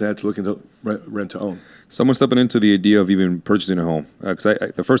 The person that had to look into rent to own. Someone stepping into the idea of even purchasing a home.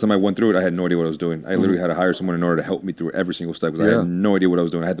 Because the first time I went through it, I had no idea what I was doing. I literally had to hire someone in order to help me through every single step because I had no idea what I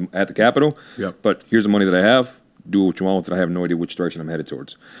was doing. I had the capital, but here's the money that I have. Do what you want with it. I have no idea which direction I'm headed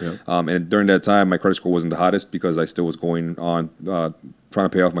towards. And during that time, my credit score wasn't the hottest because I still was going on trying to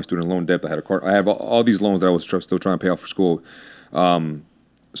pay off my student loan debt. I had a car. I have all these loans that I was still trying to pay off for school.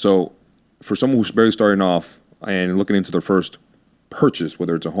 So for someone who's barely starting off and looking into their first purchase,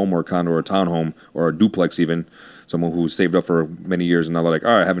 whether it's a home or a condo or a townhome or a duplex even, someone who's saved up for many years and now they're like,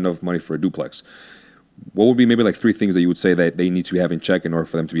 all right, I have enough money for a duplex. What would be maybe like 3 things that you would say that they need to have in check in order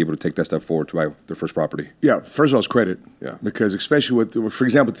for them to be able to take that step forward to buy their first property? Yeah, first of all, it's credit. Yeah. Because especially with, for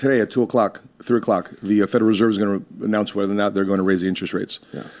example, today at 2 o'clock, 3 o'clock, the Federal Reserve is going to announce whether or not they're going to raise the interest rates.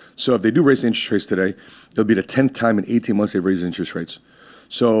 Yeah. So if they do raise the interest rates today, it'll be the 10th time in 18 months they've raised the interest rates.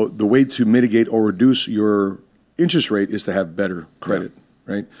 So the way to mitigate or reduce your interest rate is to have better credit,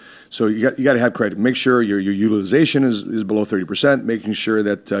 right? So you got to have credit. Make sure your utilization is below 30%, making sure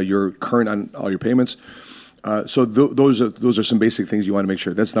that you're current on all your payments. So those are some basic things you want to make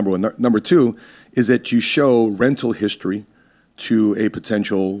sure. That's number one. Number two is that you show rental history to a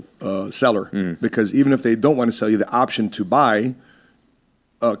potential seller, because even if they don't want to sell you, the option to buy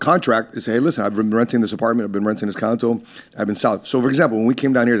a contract is say, hey, listen, I've been renting this apartment, I've been renting this condo, I've been selling. So for example, when we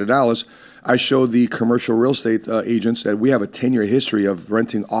came down here to Dallas, I showed the commercial real estate agents that we have a 10-year history of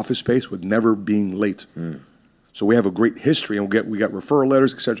renting office space with never being late. So we have a great history, and we got referral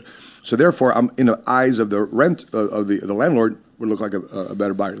letters, etc. So therefore, I'm in the eyes of the the landlord, would look like a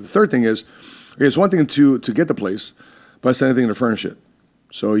better buyer. The third thing is, it's one thing to get the place, but it's another thing to furnish it.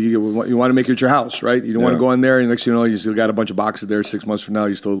 So you want to make it your house, right? You don't want to go in there and next thing you know, you still got a bunch of boxes there. 6 months from now,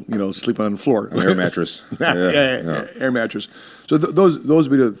 you're still sleeping on the floor. An air mattress. Air mattress. So those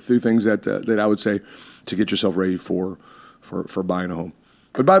would be the 3 things that I would say to get yourself ready for buying a home.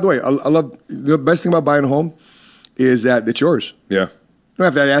 But by the way, I love the best thing about buying a home is that it's yours. Yeah. don't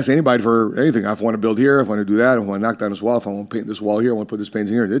have to ask anybody for anything. If I want to build here, if I want to do that, if I want to knock down this wall, if I want to paint this wall here, I want to put this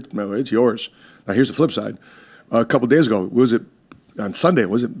painting here, it's yours. Now, here's the flip side. A couple days ago, on Sunday,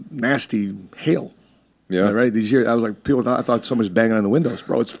 was it nasty hail? Yeah. Right? These years, I was like, I thought someone was banging on the windows.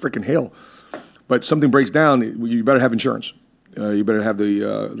 Bro, it's freaking hail. But something breaks down, you better have insurance. You better have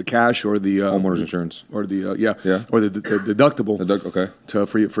the cash or the Homeowners insurance. or the or the deductible. Okay.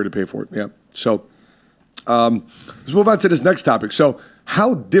 For you to pay for it. Yeah. So let's move on to this next topic. So,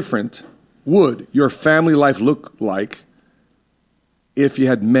 how different would your family life look like if you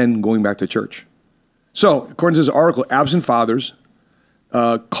had men going back to church? So, according to this article, absent fathers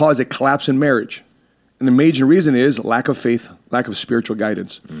cause a collapse in marriage. And the major reason is lack of faith, lack of spiritual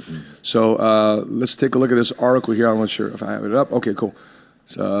guidance. Mm-hmm. So let's take a look at this article here. I'm not sure if I have it up. Okay, cool.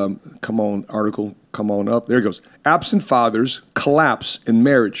 So, come on up. There it goes. Absent fathers collapse in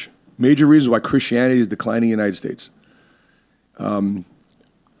marriage. Major reasons why Christianity is declining in the United States.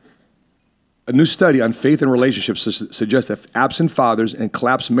 A new study on faith and relationships suggests that absent fathers and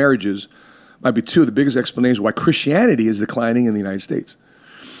collapsed marriages might be two of the biggest explanations why Christianity is declining in the United States.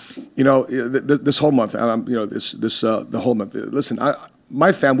 You know, this whole month, the whole month. Listen,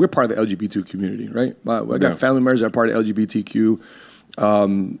 my family, we're part of the LGBT community, right? I got family members that are part of LGBTQ,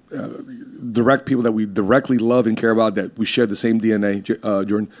 direct people that we directly love and care about, that we share the same DNA,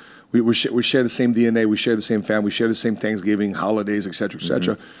 Jordan. We share the same DNA, we share the same family, we share the same Thanksgiving, holidays, et cetera, et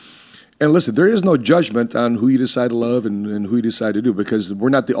cetera. Mm-hmm. And listen, there is no judgment on who you decide to love and who you decide to do, because we're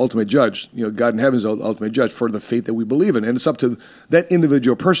not the ultimate judge. You know, God in heaven is the ultimate judge for the faith that we believe in. And it's up to that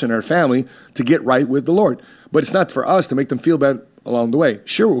individual person, our family, to get right with the Lord. But it's not for us to make them feel bad along the way.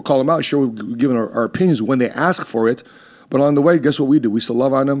 Sure, we'll call them out. Sure, we'll give them our opinions when they ask for it. But along the way, guess what we do? We still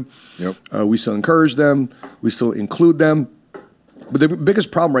love on them. Yep. We still encourage them. We still include them. But the biggest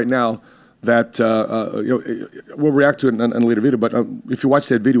problem right now that we'll react to it in a later video, but if you watch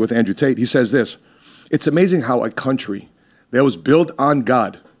that video with Andrew Tate, he says this: it's amazing how a country that was built on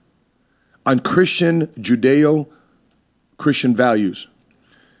God, on Christian, Judeo-Christian values,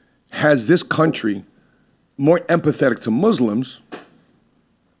 has this country more empathetic to Muslims,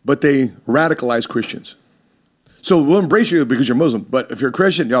 but they radicalize Christians. So we'll embrace you because you're Muslim, but if you're a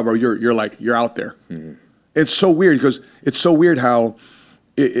Christian, bro, you're out there. Mm-hmm. It's so weird, because it's so weird how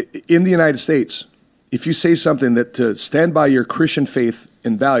in the United States, if you say something that to stand by your Christian faith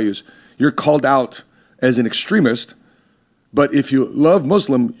and values, you're called out as an extremist. But if you love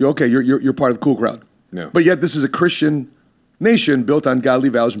Muslim, you're okay. You're part of the cool crowd. Yeah. But yet this is a Christian nation built on godly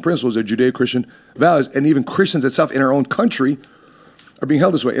values and principles, they're Judeo-Christian values, and even Christians itself in our own country are being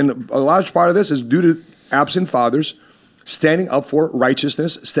held this way. And a large part of this is due to absent fathers standing up for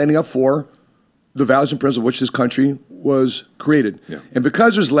righteousness, standing up for the values and principles which this country was created. Yeah. And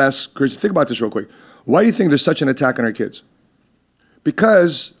because there's less, Chris, think about this real quick. Why do you think there's such an attack on our kids?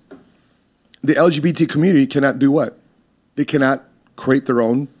 Because the LGBT community cannot do what? They cannot create their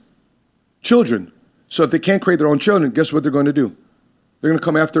own children. So if they can't create their own children, guess what they're going to do? They're going to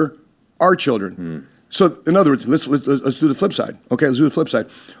come after our children. Mm. So in other words, let's do the flip side. Okay, let's do the flip side.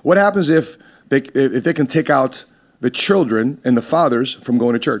 What happens if they can take out the children and the fathers from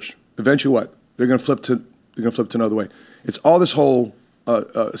going to church? Eventually what? They're going to flip to another way. It's all this whole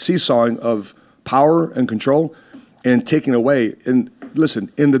seesawing of power and control and taking away. And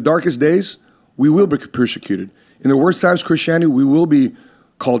listen, in the darkest days, we will be persecuted. In the worst times, Christianity, we will be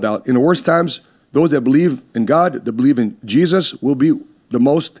called out. In the worst times, those that believe in God, that believe in Jesus, will be the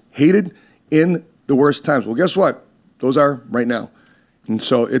most hated in the worst times. Well, guess what? Those are right now. And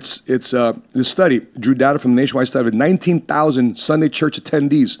so this study drew data from the nationwide study of 19,000 Sunday church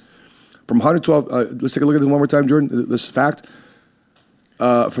attendees from 112. Let's take a look at this one more time, Jordan. This fact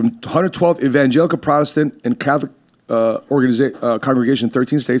from 112 evangelical, Protestant, and Catholic congregation in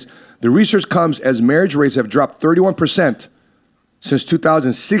 13 states. The research comes as marriage rates have dropped 31% since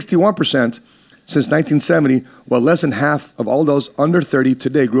 2000, 61% since 1970, while less than half of all those under 30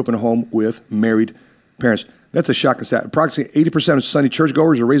 today grew up in a home with married parents. That's a shocking stat. Approximately 80% of Sunday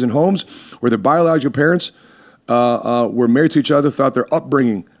churchgoers are raised in homes where their biological parents were married to each other throughout their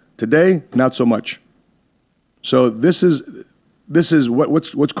upbringing. Today, not so much. So this is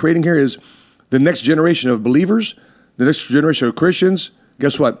what's creating here is the next generation of believers, the next generation of Christians.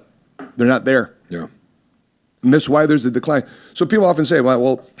 Guess what? They're not there. Yeah. And that's why there's a decline. So people often say,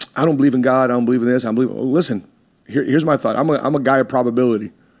 well, I don't believe in God. I don't believe in this. Well, listen, here's my thought. I'm a guy of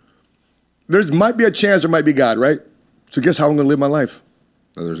probability. There might be a chance there might be God, right? So guess how I'm going to live my life?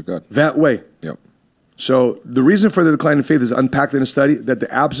 Oh, there's a God. That way. Yep. So the reason for the decline in faith is unpacked in a study that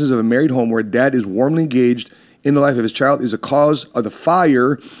the absence of a married home where dad is warmly engaged in the life of his child is a cause of the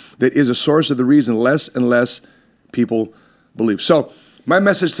fire that is a source of the reason less and less people believe. So My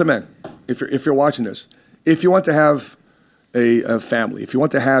message to men, if you're watching this, if you want to have a family, if you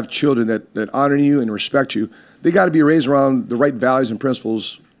want to have children that honor you and respect you, they got to be raised around the right values and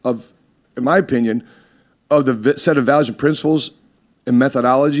principles of, in my opinion, of the set of values and principles and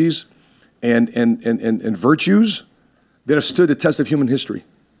methodologies and virtues that have stood the test of human history.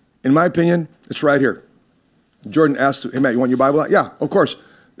 In my opinion, it's right here. Jordan asked, hey, Matt, you want your Bible out? Yeah, of course.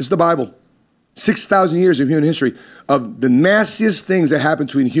 This is the Bible. 6,000 years of human history of the nastiest things that happen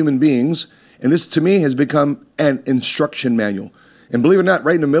between human beings. And this, to me, has become an instruction manual. And believe it or not,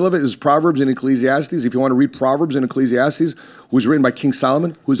 right in the middle of it is Proverbs and Ecclesiastes. If you want to read Proverbs and Ecclesiastes, was written by King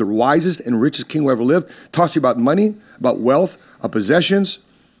Solomon, who's the wisest and richest king who ever lived, talks to you about money, about wealth, of possessions,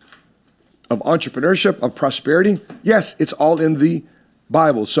 of entrepreneurship, of prosperity. Yes, it's all in the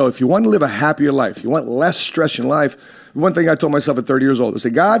Bible. So if you want to live a happier life, you want less stress in life, one thing I told myself at 30 years old, I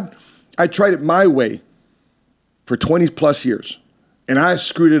said, God, I tried it my way for 20 plus years, and I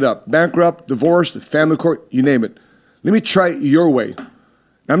screwed it up. Bankrupt, divorced, family court, you name it. Let me try it your way.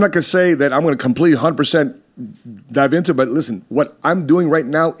 Now, I'm not going to say that I'm going to completely 100% dive into it, but listen, what I'm doing right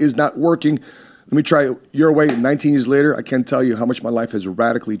now is not working. Let me try it your way. 19 years later, I can't tell you how much my life has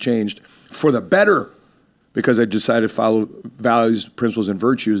radically changed for the better because I decided to follow values, principles, and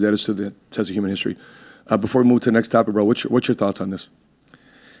virtues that has stood the test of human history. Before we move to the next topic, bro, what's your thoughts on this?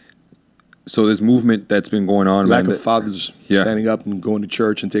 So this movement that's been going on, lack of fathers standing up and going to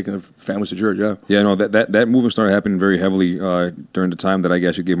church and taking their families to church. Yeah, no, that movement started happening very heavily during the time that I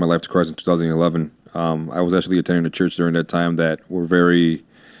actually gave my life to Christ in 2011. I was actually attending a church during that time that were very,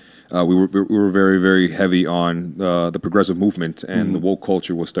 we were very, very heavy on the progressive movement, and the woke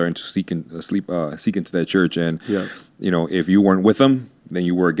culture was starting to seek into that church. And you know, if you weren't with them, then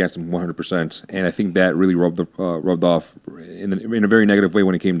you were against them 100%. And I think that really rubbed off in a very negative way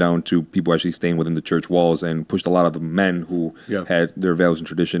when it came down to people actually staying within the church walls, and pushed a lot of the men who had their values and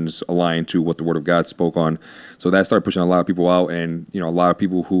traditions aligned to what the Word of God spoke on. So that started pushing a lot of people out, and you know, a lot of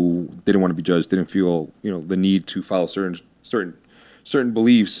people who didn't want to be judged, didn't feel, you know, the need to follow certain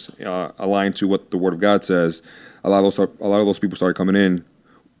beliefs aligned to what the Word of God says. A lot of those people started coming in.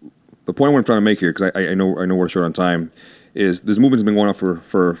 The point I'm trying to make here, because I know we're short on time, is this movement's been going on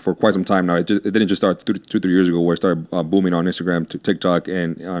for quite some time now. It didn't just start 2-3 years ago where it started booming on Instagram, to TikTok,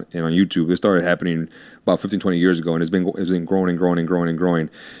 and on YouTube. It started happening about 15-20 years ago, and it's been growing and growing and growing and growing.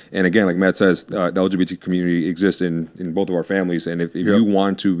 And again, like Matt says, the LGBT community exists in both of our families. And if you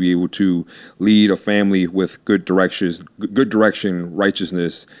want to be able to lead a family with good direction,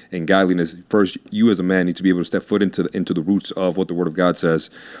 righteousness, and godliness, first you as a man need to be able to step foot into the roots of what the Word of God says,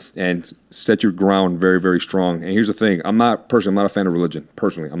 and set your ground very, very strong. And here's the thing: I'm not a fan of religion.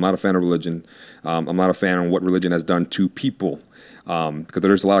 Personally, I'm not a fan of religion. I'm not a fan of what religion has done to people. Because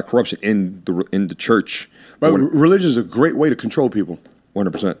there's a lot of corruption in the church. But religion is a great way to control people.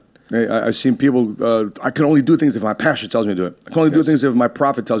 100%. I've seen people, I can only do things if my pastor tells me to do it. I can only do things if my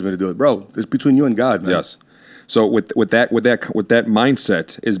prophet tells me to do it. Bro, it's between you and God, man. Yes. So with that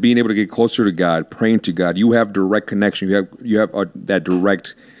mindset is being able to get closer to God, praying to God. You have direct connection. You have that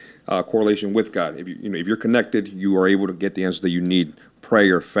direct correlation with God. If you're connected, you are able to get the answers that you need.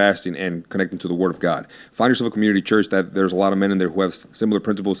 Prayer, fasting, and connecting to the Word of God. Find yourself a community church that there's a lot of men in there who have similar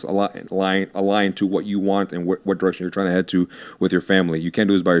principles aligned to what you want and what direction you're trying to head to with your family. You can't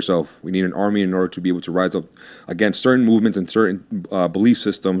do this by yourself. We need an army in order to be able to rise up against certain movements and certain belief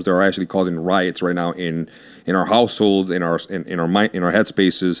systems that are actually causing riots right now in our households, in our mind, in our head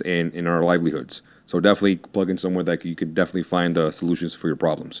spaces, and in our livelihoods. So definitely plug in somewhere that you can definitely find solutions for your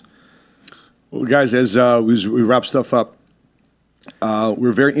problems. Well, guys, as we wrap stuff up,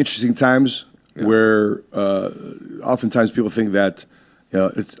 we're very interesting times where oftentimes people think that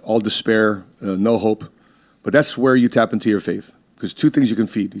it's all despair, no hope, but that's where you tap into your faith. Because two things you can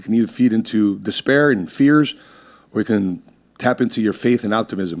feed. You can either feed into despair and fears, or you can tap into your faith and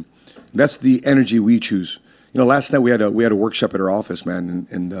optimism. And that's the energy we choose. Last night we had a workshop at our office, man,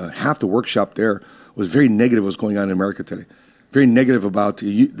 and half the workshop there was very negative what's going on in America today. Very negative about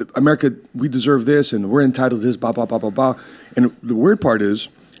America, we deserve this, and we're entitled to this, blah, blah, blah, blah, blah. And the weird part is,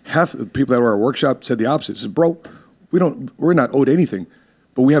 half the people that were at our workshop said the opposite. Said, bro, we're not owed anything,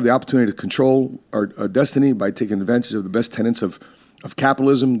 but we have the opportunity to control our destiny by taking advantage of the best tenets of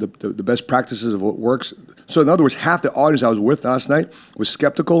capitalism, the best practices of what works. So in other words, half the audience I was with last night was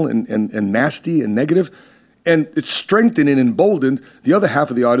skeptical and nasty and negative, and it strengthened and emboldened the other half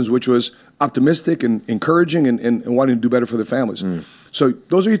of the audience, which was optimistic and encouraging and wanting to do better for their families. So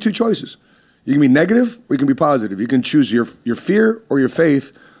those are your two choices. You can be negative or you can be positive. You can choose your fear or your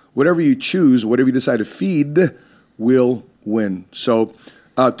faith. Whatever you choose, whatever you decide to feed will win. So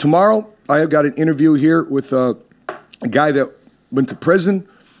tomorrow I have got an interview here with a guy that went to prison.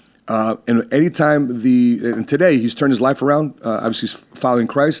 And anytime and today he's turned his life around. Obviously, he's following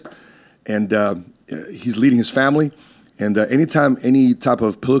Christ, and he's leading his family. And anytime any type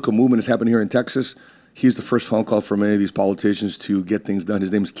of political movement is happening here in Texas, he's the first phone call from any of these politicians to get things done.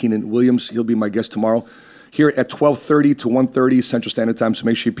 His name is Keenan Williams. He'll be my guest tomorrow here at 12:30 to 1:30 Central Standard Time. So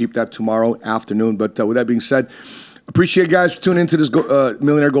make sure you peep that tomorrow afternoon. But with that being said, appreciate you guys for tuning into this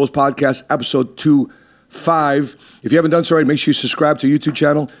Millionaire Goals Podcast, episode 25. If you haven't done so already, make sure you subscribe to our YouTube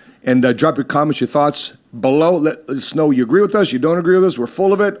channel and drop your comments, your thoughts below. Let us know you agree with us, you don't agree with us, we're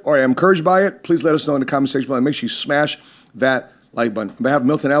full of it, or are encouraged by it. Please let us know in the comment section below. And make sure you smash that like button. On behalf of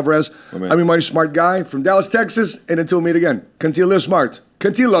Milton Alvarez, I'm your money smart guy from Dallas, Texas. And until we meet again, continue to live smart,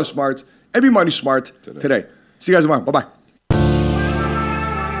 continue to love smart, and be money smart today. See you guys tomorrow. Bye-bye.